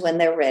values when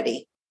they're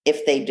ready,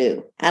 if they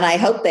do. And I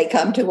hope they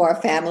come to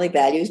our family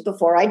values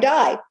before I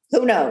die.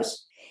 Who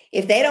knows?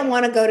 If they don't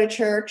want to go to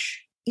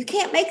church, you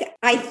can't make it.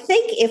 I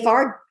think if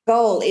our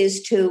goal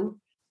is to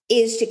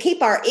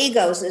keep our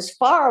egos as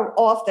far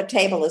off the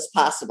table as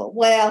possible.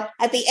 Well,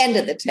 at the end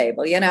of the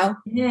table,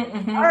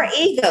 our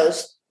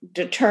egos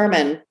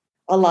determine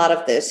a lot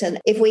of this.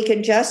 And if we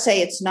can just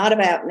say, it's not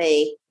about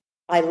me,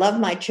 I love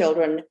my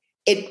children,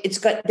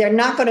 they're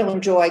not going to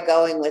enjoy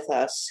going with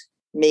us,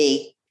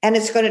 me. And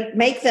it's going to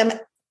make them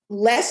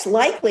less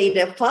likely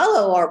to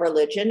follow our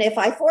religion if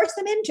I force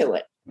them into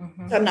it.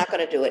 So I'm not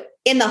going to do it,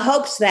 in the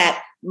hopes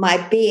that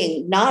my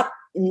being not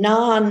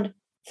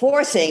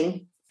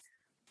non-forcing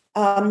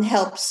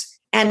helps,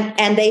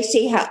 and they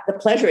see how the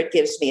pleasure it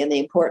gives me and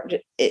the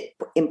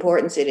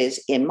importance it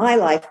is in my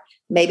life.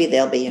 Maybe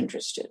they'll be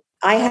interested.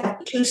 I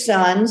have 2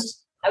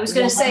 sons. I was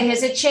going to say,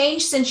 has it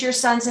changed since your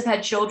sons have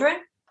had children?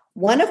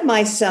 One of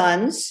my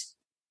sons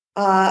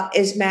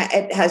has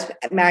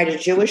married a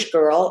Jewish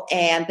girl,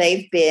 and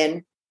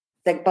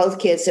both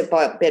kids have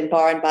been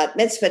bar and bat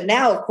mitzvah.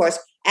 Now, of course,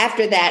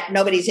 after that,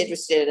 nobody's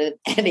interested in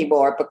it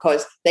anymore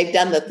because they've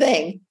done the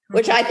thing,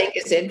 which I think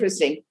is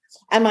interesting.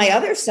 And my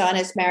other son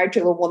is married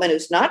to a woman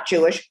who's not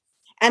Jewish,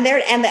 and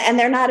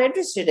they're not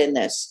interested in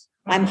this.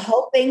 I'm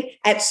hoping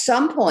at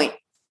some point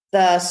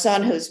the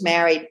son who's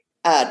married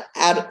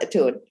out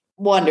to a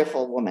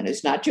wonderful woman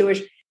who's not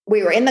Jewish.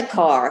 We were in the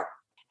car,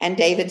 and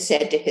David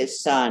said to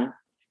his son,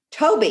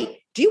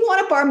 "Toby, do you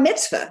want a bar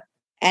mitzvah?"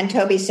 And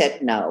Toby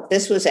said no.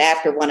 This was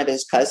after one of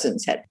his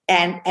cousins had,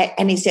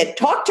 and he said,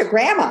 "Talk to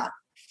grandma."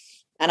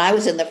 And I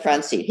was in the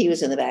front seat. He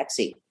was in the back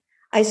seat.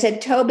 I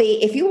said,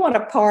 "Toby, if you want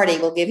a party,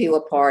 we'll give you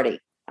a party."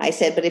 I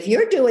said, "But if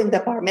you're doing the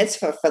bar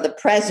mitzvah for the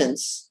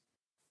presents,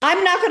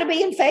 I'm not going to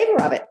be in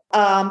favor of it."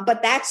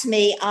 But that's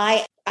me.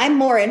 I I'm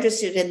more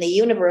interested in the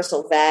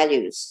universal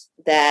values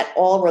that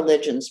all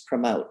religions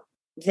promote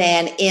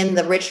than in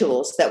the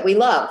rituals that we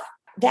love.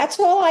 That's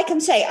all I can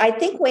say. I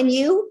think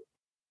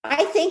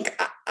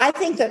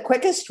the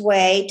quickest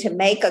way to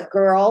make a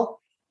girl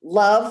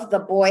love the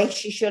boy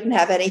she shouldn't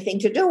have anything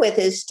to do with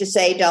is to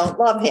say, don't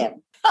love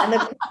him. And the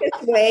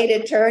quickest way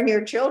to turn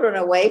your children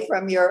away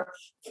from your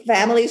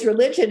family's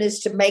religion is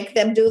to make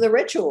them do the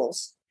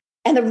rituals.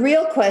 And the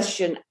real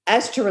question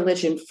as to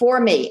religion for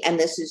me, and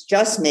this is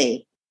just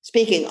me,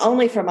 speaking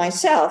only for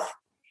myself,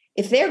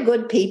 if they're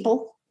good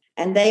people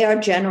and they are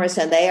generous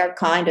and they are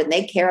kind and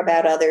they care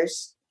about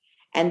others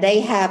and they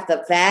have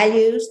the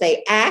values,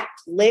 they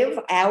live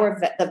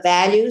the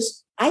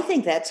values, I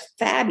think that's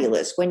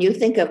fabulous when you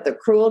think of the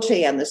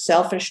cruelty and the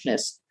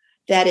selfishness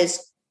that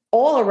is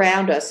all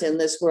around us in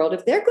this world.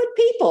 If they're good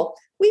people,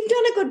 we've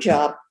done a good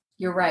job.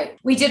 You're right.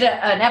 We did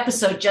an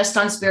episode just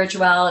on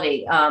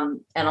spirituality,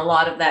 and a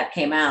lot of that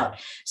came out.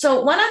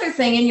 So one other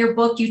thing in your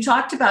book, you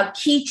talked about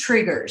key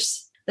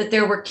triggers, that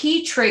there were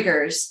key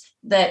triggers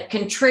that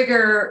can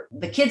trigger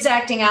the kids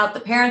acting out, the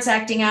parents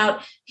acting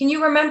out. Can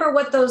you remember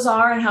what those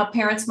are and how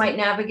parents might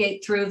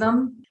navigate through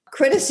them?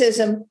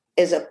 Criticism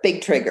is a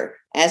big trigger,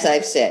 as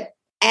I've said.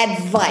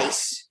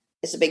 Advice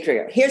is a big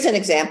trigger. Here's an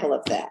example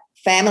of that.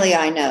 Family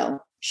I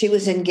know, she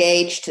was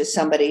engaged to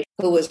somebody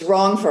who was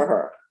wrong for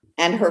her.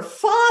 And her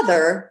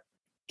father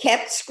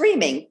kept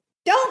screaming,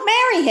 don't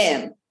marry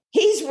him.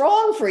 He's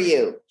wrong for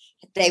you.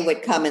 They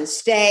would come and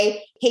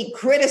stay. He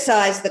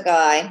criticized the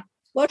guy.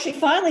 Well, she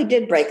finally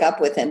did break up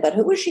with him, but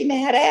who was she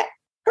mad at?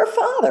 Her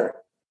father.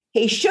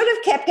 He should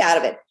have kept out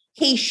of it.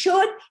 He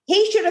should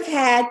have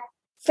had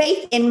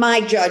faith in my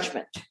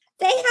judgment.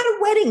 They had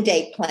a wedding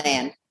date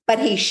planned, but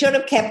he should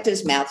have kept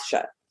his mouth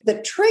shut.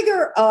 The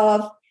trigger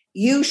of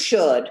you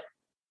should,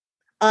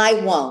 I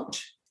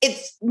won't. It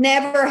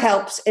never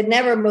helps. It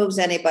never moves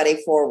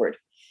anybody forward.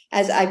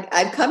 As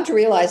I've come to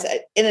realize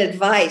that in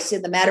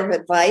the matter of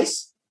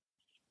advice,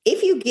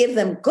 if you give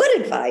them good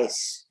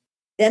advice,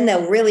 then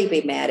they'll really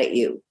be mad at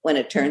you when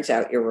it turns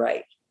out you're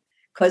right.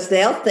 Because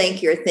they'll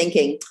think you're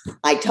thinking,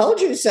 I told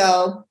you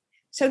so.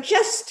 So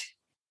just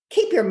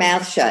keep your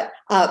mouth shut.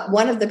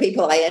 One of the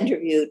people I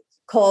interviewed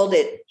called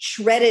it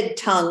shredded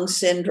tongue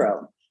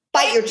syndrome.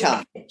 Bite your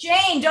tongue.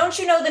 Jane, don't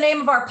you know the name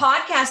of our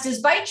podcast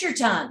is Bite Your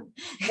Tongue?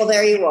 Well,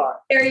 there you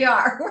are. There you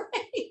are.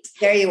 Right.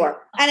 There you are.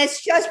 And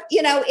it's just,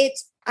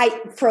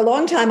 for a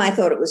long time, I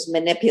thought it was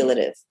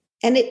manipulative.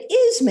 And it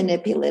is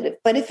manipulative.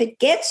 But if it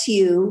gets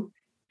you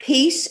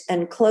peace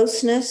and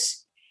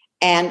closeness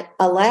and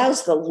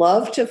allows the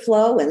love to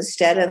flow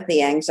instead of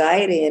the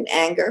anxiety and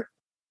anger,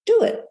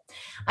 do it.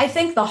 I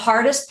think the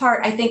hardest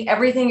part, I think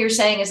everything you're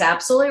saying is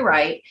absolutely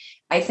right.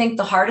 I think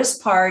the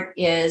hardest part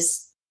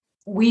is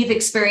we've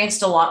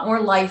experienced a lot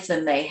more life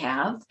than they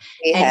have.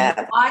 We have.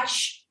 You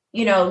watch,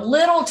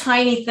 little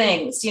tiny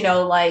things,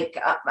 like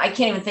I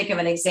can't even think of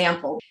an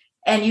example.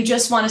 And you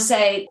just want to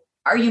say,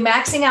 are you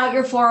maxing out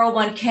your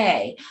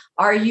 401k?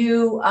 Are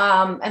you,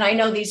 and I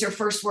know these are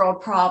first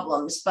world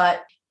problems,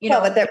 but,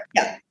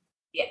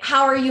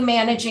 how are you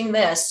managing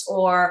this?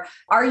 Or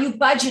are you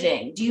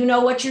budgeting? Do you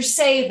know what you're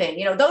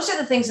saving? Those are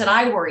the things that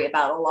I worry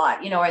about a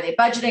lot. Are they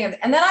budgeting?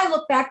 And then I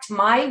look back to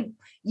my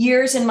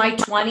years in my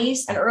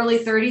 20s and early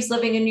 30s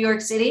living in New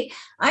York City.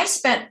 I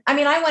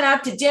went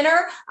out to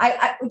dinner.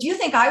 Do you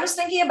think I was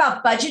thinking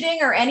about budgeting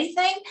or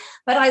anything?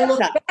 But I look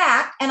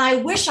back and I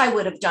wish I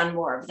would have done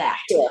more of that.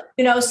 Sure.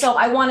 So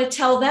I want to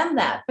tell them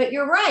that. But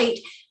you're right.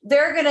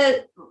 They're going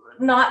to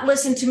not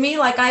listen to me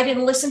like I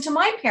didn't listen to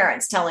my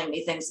parents telling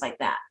me things like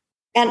that.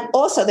 And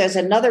also there's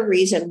another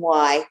reason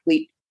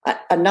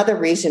another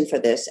reason for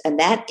this, and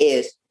that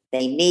is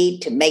they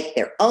need to make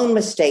their own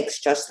mistakes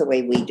just the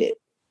way we do.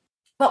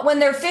 But when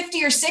they're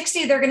 50 or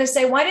 60, they're going to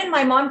say, why didn't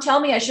my mom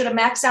tell me I should have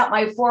maxed out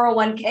my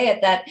 401k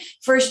at that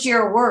first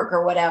year of work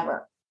or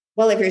whatever?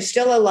 Well, if you're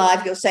still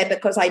alive, you'll say,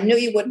 because I knew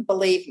you wouldn't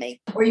believe me.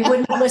 Or you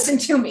wouldn't listen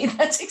to me.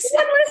 That's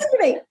exactly. Listen to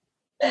me.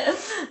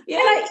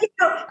 Yeah.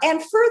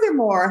 And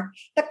furthermore,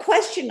 the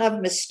question of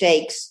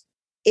mistakes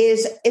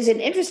is an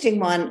interesting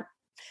one.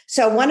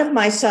 So one of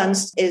my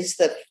sons is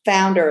the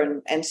founder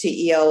and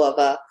CEO of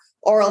a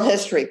oral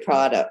history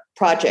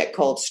project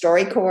called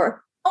StoryCorps.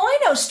 Oh, I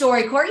know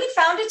StoryCorps. He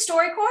founded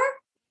StoryCorps?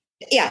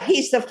 Yeah,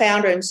 he's the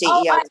founder and CEO.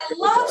 Oh, I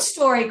love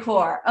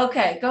StoryCorps.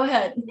 Okay, go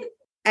ahead.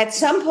 At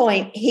some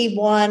point, he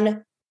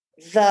won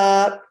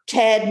the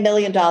TED $1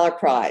 Million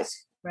Prize.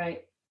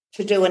 Right.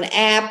 To do an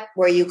app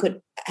where you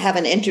could have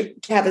have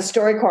a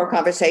StoryCorps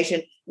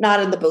conversation,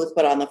 not in the booth,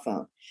 but on the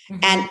phone.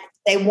 Mm-hmm. And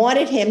they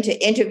wanted him to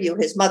interview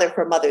his mother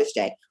for Mother's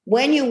Day.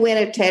 When you win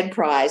a TED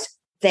Prize,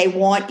 they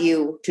want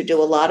you to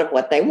do a lot of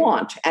what they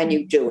want, and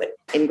you do it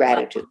in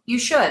gratitude. You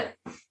should.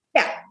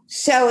 Yeah.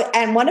 So,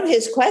 and one of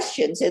his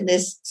questions in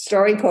this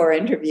StoryCorps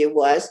interview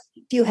was,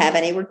 do you have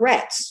any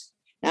regrets?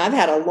 Now, I've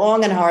had a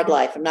long and hard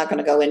life. I'm not going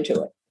to go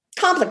into it.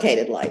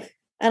 Complicated life.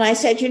 And I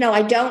said,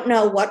 I don't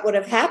know what would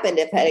have happened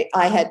if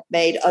I had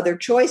made other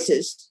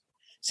choices.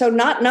 So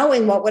not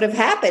knowing what would have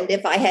happened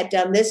if I had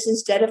done this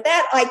instead of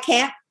that,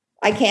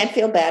 I can't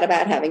feel bad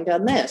about having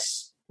done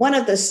this. One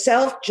of the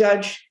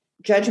self-judgmental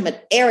judgment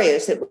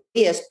areas that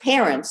we as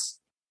parents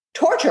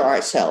torture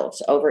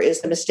ourselves over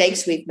is the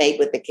mistakes we've made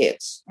with the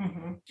kids.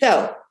 Mm-hmm.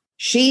 So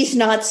she's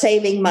not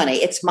saving money.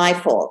 It's my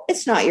fault.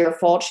 It's not your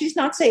fault. She's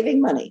not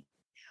saving money.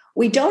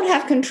 We don't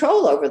have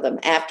control over them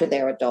after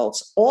they're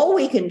adults. All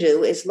we can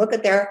do is look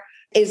at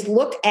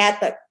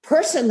the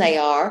person they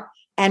are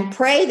and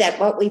pray that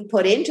what we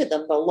put into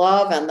them, the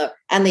love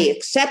and the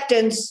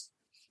acceptance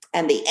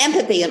and the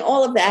empathy and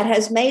all of that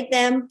has made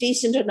them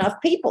decent enough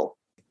people.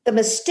 The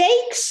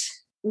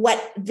mistakes,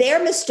 what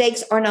their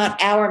mistakes are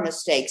not our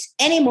mistakes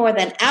any more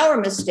than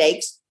our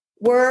mistakes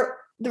were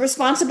the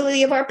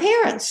responsibility of our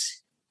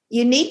parents.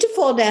 You need to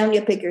fall down,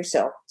 you pick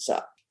yourself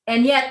up.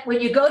 And yet,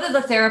 when you go to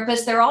the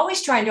therapist, they're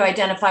always trying to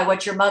identify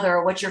what your mother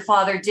or what your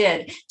father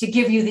did to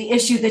give you the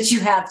issue that you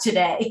have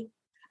today.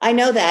 I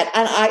know that.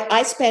 And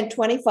I spent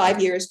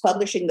 25 years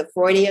publishing the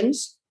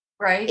Freudians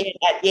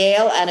at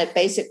Yale and at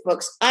Basic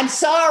Books. I'm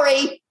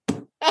sorry.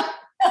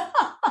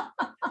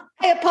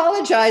 I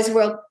apologize.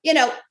 Well,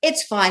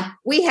 it's fine.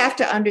 We have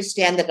to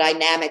understand the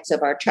dynamics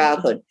of our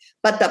childhood.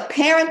 But the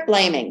parent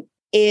blaming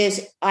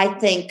is, I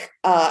think,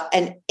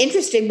 an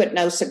interesting but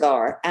no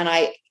cigar. And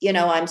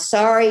I'm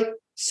sorry.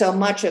 So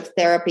much of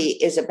therapy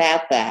is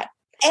about that.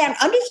 And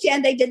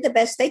understand they did the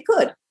best they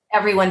could.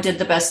 Everyone did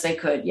the best they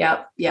could.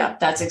 Yep,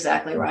 that's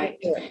exactly right.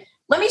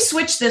 Let me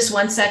switch this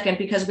 1 second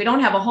because we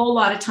don't have a whole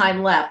lot of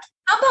time left.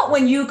 How about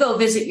when you go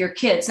visit your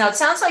kids? Now, it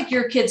sounds like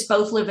your kids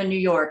both live in New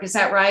York. Is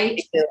that right?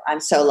 I do. I'm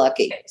so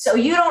lucky. So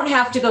you don't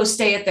have to go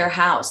stay at their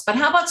house. But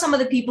how about some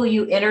of the people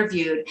you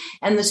interviewed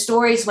and the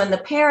stories when the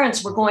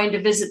parents were going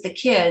to visit the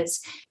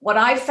kids? What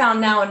I've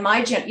found now in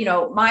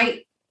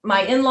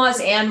my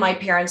in-laws and my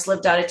parents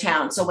lived out of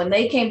town. So when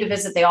they came to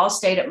visit, they all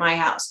stayed at my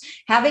house.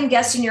 Having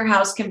guests in your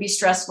house can be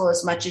stressful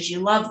as much as you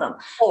love them.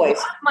 Always.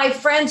 My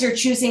friends are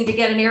choosing to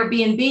get an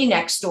Airbnb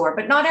next door,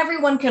 but not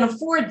everyone can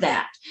afford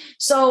that.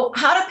 So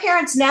how do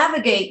parents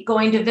navigate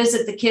going to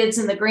visit the kids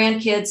and the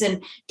grandkids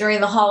and during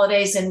the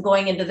holidays and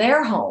going into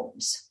their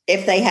homes?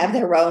 If they have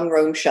their own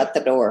room, shut the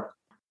door.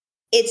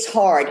 It's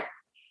hard.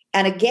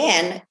 And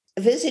again,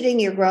 visiting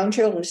your grown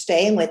children,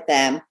 staying with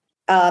them,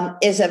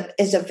 is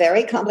a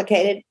very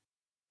complicated.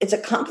 It's a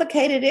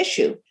complicated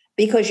issue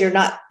because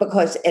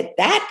at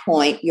that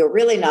point you're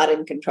really not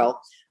in control.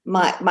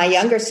 My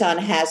younger son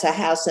has a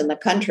house in the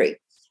country,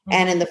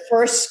 and in the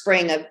first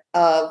spring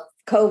of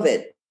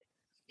COVID,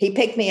 he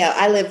picked me up.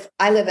 I live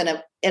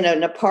in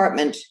an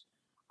apartment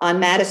on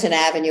Madison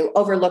Avenue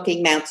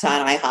overlooking Mount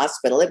Sinai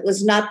Hospital. It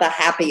was not the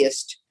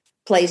happiest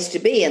place to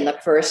be in the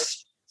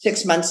first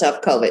 6 months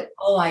of COVID.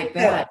 Oh, I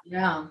bet.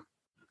 Yeah.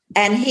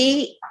 And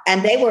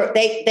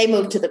they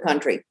moved to the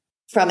country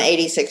from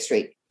 86th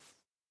Street.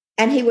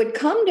 And he would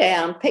come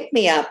down, pick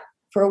me up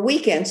for a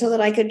weekend so that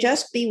I could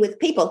just be with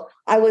people.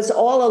 I was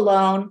all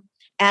alone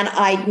and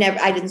I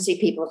didn't see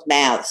people's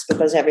mouths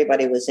because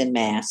everybody was in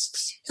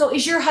masks. So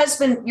is your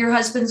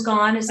husband's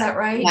gone? Is that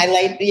right?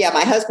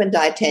 My husband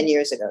died 10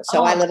 years ago.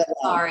 So I live alone.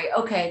 Sorry.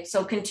 Okay.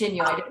 So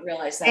continue. I didn't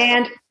realize that.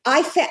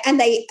 And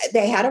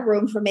they had a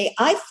room for me.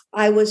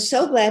 I was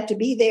so glad to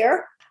be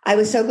there. I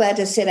was so glad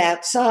to sit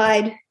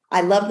outside. I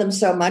love them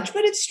so much,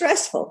 but it's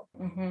stressful.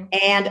 Mm-hmm.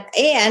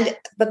 And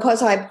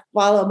because I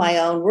follow my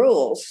own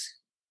rules.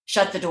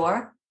 Shut the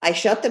door? I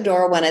shut the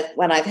door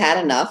when I've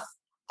had enough.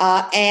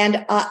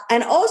 And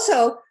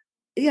also,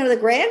 the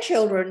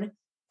grandchildren,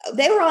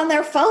 they were on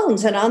their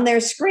phones and on their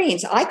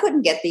screens. I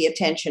couldn't get the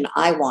attention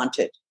I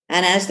wanted.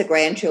 And as the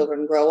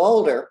grandchildren grow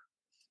older,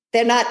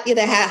 they're not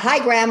either, hi,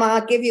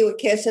 grandma, give you a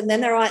kiss, and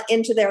then they're on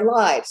into their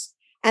lives.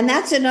 And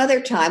that's another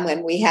time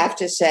when we have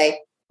to say,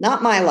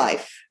 not my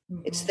life.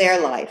 It's their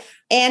life.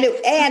 And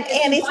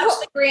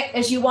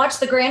as you watch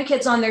the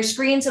grandkids on their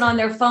screens and on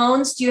their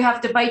phones, do you have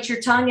to bite your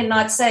tongue and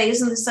not say,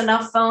 isn't this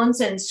enough phones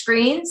and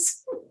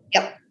screens?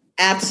 Yep,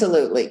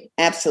 absolutely.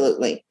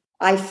 Absolutely.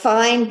 I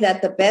find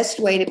that the best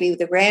way to be with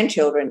the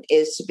grandchildren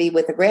is to be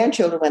with the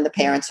grandchildren when the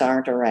parents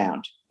aren't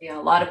around. Yeah, a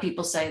lot of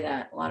people say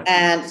that.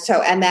 And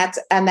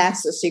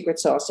that's the secret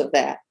sauce of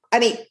that. I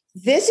mean,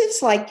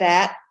 visits like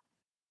that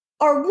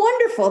are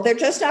wonderful. They're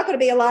just not going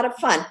to be a lot of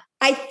fun.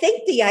 I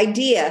think the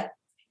idea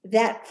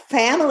that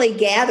family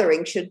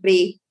gathering should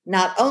be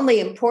not only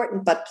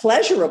important but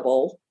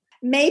pleasurable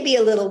may be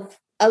a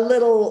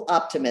little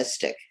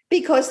optimistic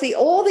because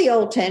all the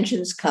old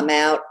tensions come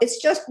out.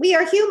 It's just we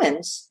are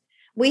humans.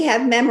 We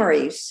have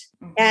memories,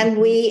 and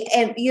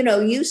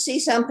you see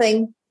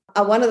something.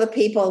 One of the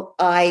people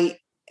I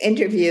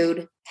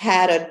interviewed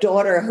had a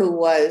daughter who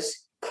was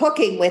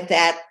cooking with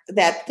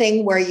that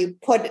thing where you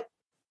put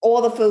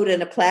all the food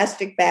in a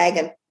plastic bag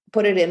and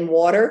put it in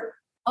water.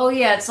 Oh,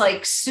 yeah. It's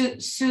like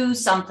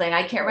sous something.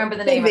 I can't remember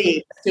the name of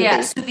it.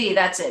 Yeah, sous vide.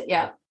 That's it.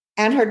 Yeah.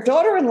 And her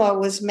daughter-in-law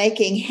was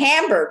making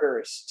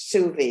hamburgers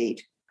sous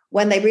vide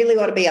when they really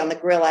ought to be on the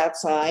grill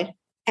outside.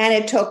 And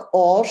it took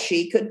all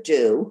she could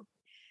do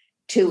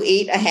to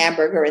eat a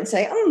hamburger and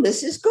say,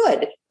 this is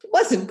good. It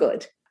wasn't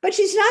good. But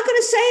she's not going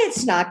to say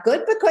it's not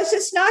good because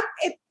it's not,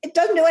 it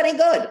doesn't do any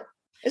good.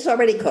 It's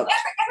already cooked.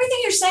 Everything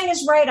you're saying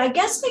is right. I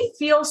guess I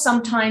feel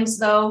sometimes,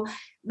 though,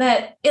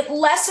 that it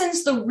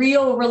lessens the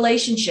real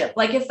relationship.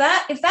 Like if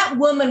that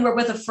woman were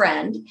with a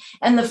friend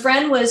and the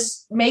friend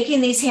was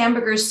making these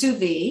hamburgers sous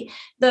vide,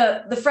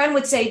 the friend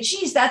would say,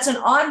 geez, that's an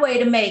odd way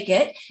to make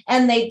it.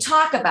 And they'd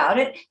talk about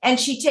it and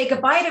she'd take a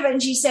bite of it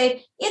and she'd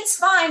say, it's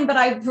fine, but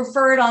I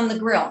prefer it on the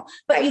grill.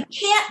 But you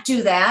can't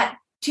do that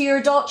to your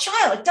adult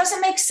child. It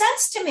doesn't make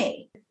sense to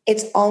me.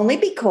 It's only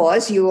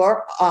because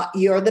you're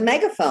the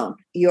megaphone.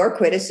 Your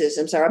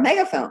criticisms are a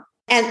megaphone.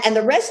 And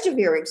the rest of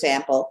your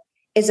example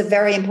is a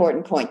very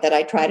important point that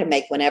I try to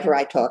make whenever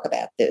I talk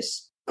about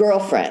this.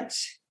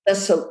 Girlfriends.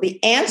 So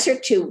the answer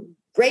to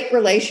great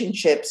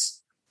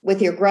relationships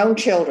with your grown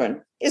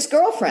children is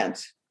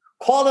girlfriends.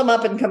 Call them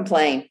up and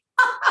complain.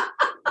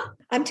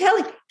 I'm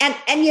telling you.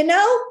 And you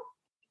know,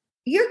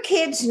 your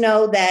kids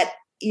know that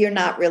you're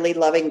not really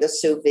loving the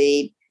sous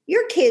vide.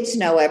 Your kids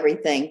know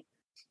everything.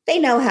 They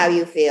know how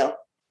you feel,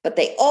 but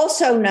they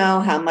also know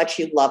how much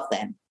you love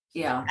them.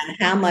 Yeah. And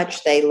how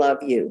much they love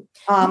you.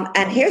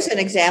 And here's an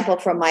example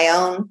from my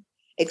own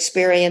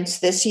experience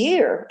this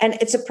year. And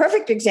it's a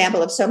perfect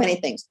example of so many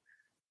things.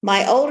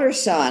 My older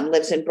son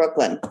lives in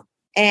Brooklyn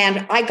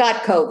and I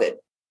got COVID.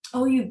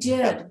 Oh, you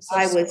did.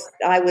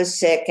 I was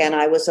sick and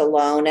I was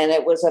alone, and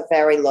it was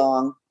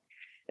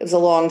a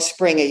long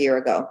spring a year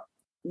ago.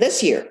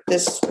 This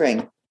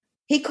spring,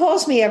 he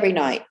calls me every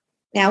night.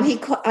 Now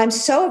I'm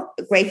so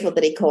grateful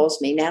that he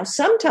calls me. Now,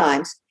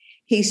 sometimes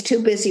he's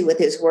too busy with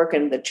his work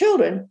and the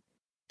children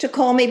to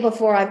call me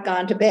before I've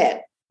gone to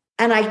bed.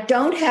 And I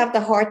don't have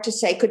the heart to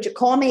say, could you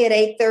call me at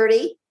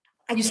 8:30?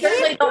 You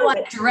certainly don't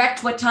want to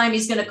direct what time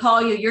he's going to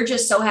call you. You're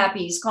just so happy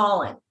he's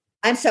calling.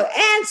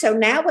 So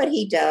now what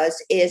he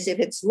does is if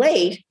it's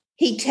late,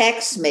 he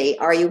texts me,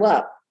 are you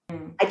up?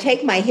 Mm-hmm. I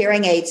take my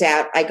hearing aids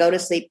out. I go to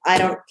sleep. I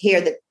don't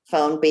hear the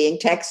phone being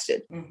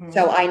texted. Mm-hmm.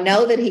 So I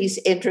know that he's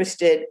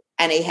interested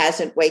and he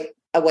hasn't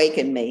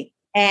awakened me.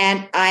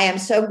 And I am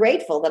so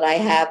grateful that I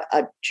have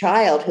a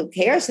child who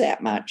cares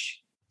that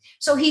much.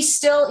 So he's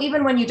still,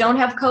 even when you don't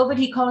have COVID,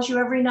 he calls you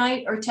every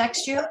night or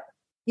texts you?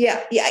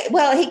 Yeah.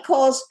 Well, he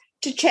calls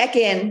to check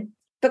in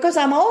because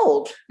I'm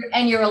old.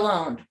 And you're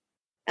alone.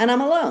 And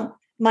I'm alone.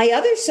 My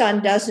other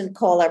son doesn't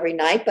call every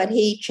night, but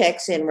he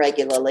checks in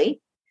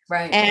regularly.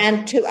 Right.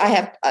 And I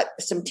have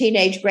some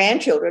teenage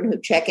grandchildren who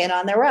check in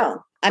on their own.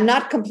 I'm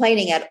not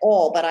complaining at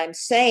all, but I'm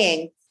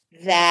saying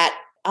that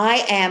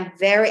I am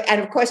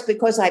and of course,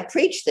 because I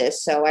preach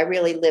this, so I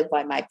really live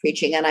by my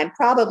preaching, and I'm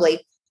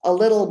probably a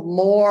little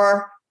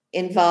more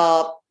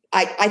involved.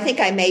 I think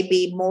I may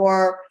be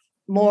more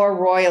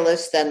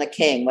royalist than the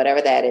king,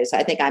 whatever that is.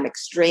 I think I'm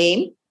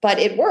extreme, but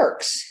it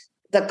works.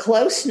 The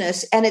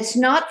closeness, and it's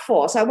not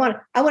false. I want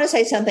to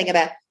say something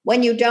about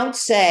when you don't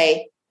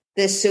say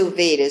this sous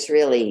vide is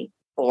really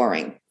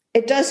boring.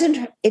 It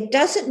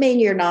doesn't mean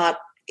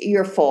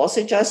you're false.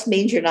 It just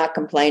means you're not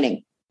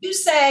complaining. You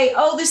say,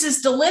 oh, this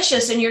is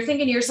delicious. And you're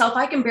thinking to yourself,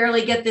 I can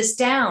barely get this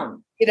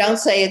down. You don't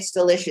say it's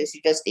delicious. You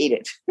just eat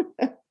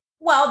it.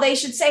 Well, they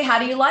should say, how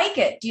do you like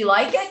it? Do you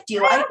like it? Do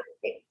you like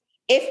it?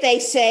 If they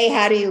say,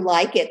 how do you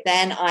like it?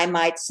 Then I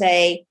might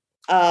say,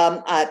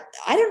 I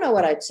don't know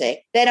what I'd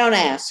say. They don't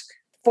ask,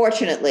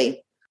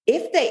 fortunately.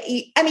 You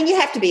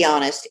have to be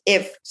honest.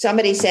 If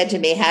somebody said to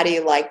me, how do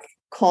you like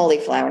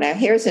cauliflower? Now,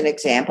 here's an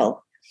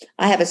example.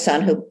 I have a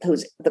son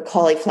who's the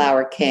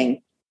cauliflower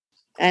king.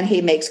 And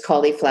he makes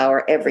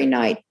cauliflower every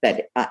night.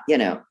 But,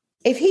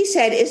 if he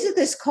said, isn't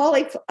this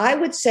cauliflower? I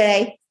would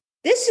say,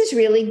 this is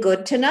really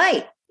good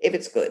tonight, if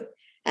it's good.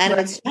 And right.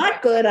 If it's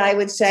not good, I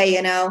would say,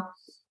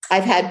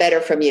 I've had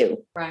better from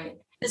you. Right.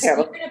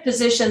 You're in a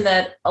position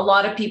that a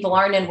lot of people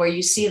aren't in, where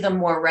you see them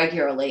more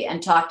regularly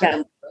and talk to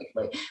them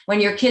regularly. When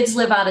your kids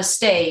live out of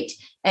state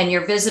and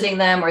you're visiting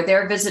them or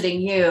they're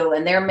visiting you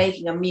and they're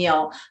making a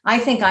meal, I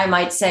think I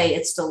might say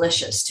it's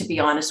delicious, to be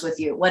honest with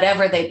you,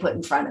 whatever they put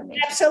in front of me.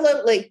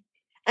 Absolutely.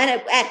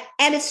 And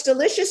it's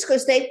delicious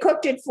because they've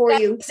cooked it for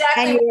you.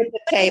 Exactly. And you're at the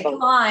table.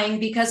 Lying,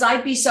 because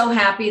I'd be so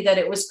happy that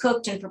it was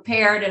cooked and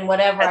prepared and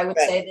whatever. That's I would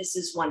say, this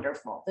is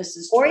wonderful. This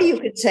is. Or you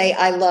could say,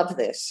 I love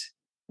this.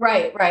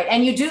 Right.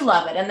 And you do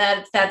love it. And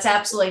that's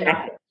absolutely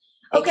right.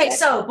 Okay. Exactly.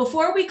 So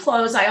before we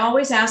close, I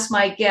always ask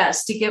my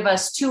guests to give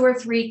us 2 or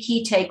 3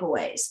 key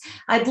takeaways.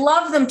 I'd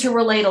love them to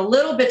relate a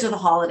little bit to the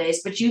holidays,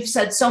 but you've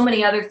said so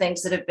many other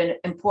things that have been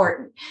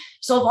important.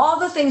 So of all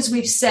the things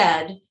we've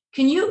said,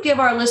 can you give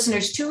our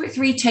listeners 2 or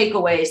 3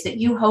 takeaways that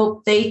you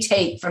hope they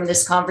take from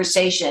this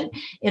conversation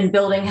in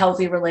building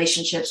healthy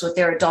relationships with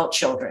their adult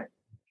children?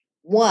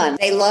 1,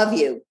 they love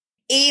you,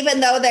 even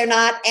though they're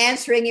not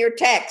answering your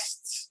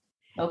texts.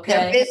 Okay.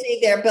 They're busy,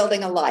 they're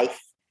building a life.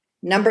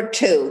 Number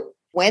 2,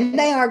 when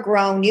they are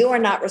grown, you are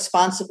not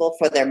responsible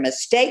for their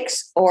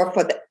mistakes or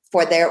for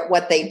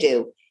what they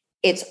do.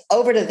 It's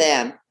over to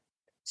them.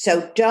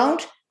 So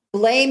don't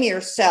blame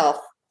yourself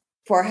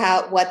for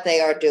what they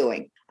are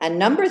doing. And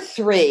number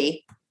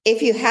 3,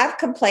 if you have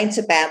complaints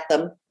about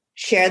them,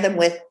 share them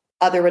with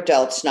other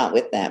adults, not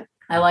with them.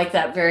 I like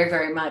that very,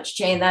 very much.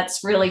 Jane,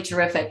 that's really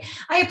terrific.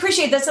 I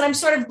appreciate this. And I'm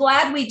sort of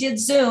glad we did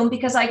Zoom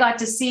because I got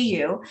to see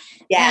you.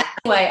 Yeah.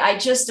 Anyway, I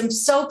just am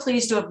so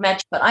pleased to have met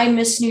you. But I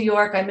miss New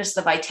York. I miss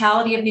the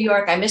vitality of New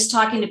York. I miss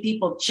talking to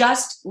people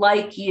just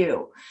like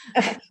you.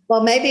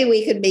 Well, maybe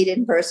we could meet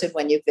in person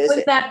when you visit.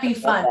 Would that be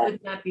fun?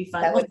 Would that be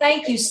fun? Well,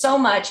 thank you so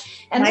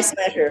much. And my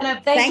pleasure.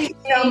 Thank you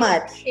so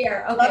much.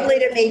 Here. Okay. Lovely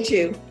to meet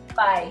you.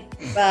 Bye.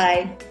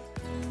 Bye.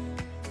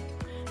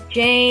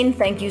 Jane,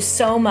 thank you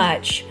so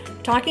much.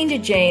 Talking to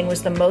Jane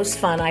was the most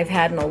fun I've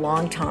had in a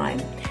long time.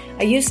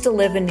 I used to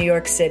live in New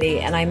York City,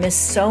 and I miss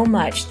so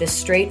much this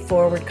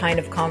straightforward kind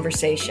of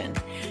conversation.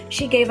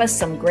 She gave us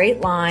some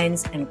great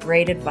lines and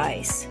great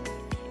advice.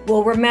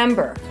 We'll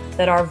remember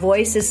that our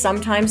voice is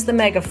sometimes the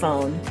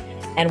megaphone,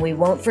 and we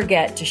won't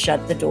forget to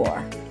shut the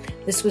door.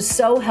 This was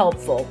so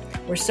helpful.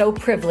 We're so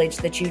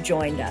privileged that you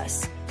joined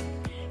us.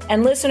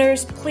 And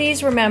listeners,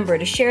 please remember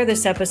to share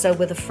this episode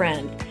with a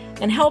friend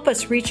and help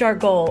us reach our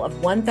goal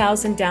of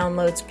 1,000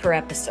 downloads per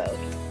episode.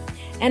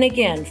 And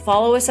again,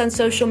 follow us on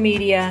social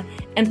media,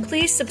 and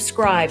please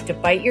subscribe to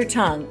Bite Your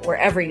Tongue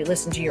wherever you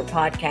listen to your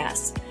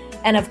podcasts.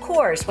 And of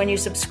course, when you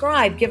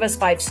subscribe, give us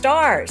 5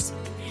 stars.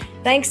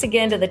 Thanks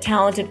again to the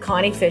talented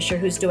Connie Fisher,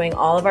 who's doing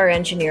all of our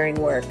engineering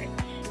work.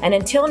 And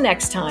until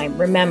next time,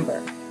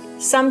 remember,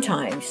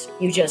 sometimes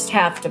you just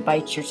have to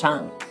bite your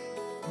tongue.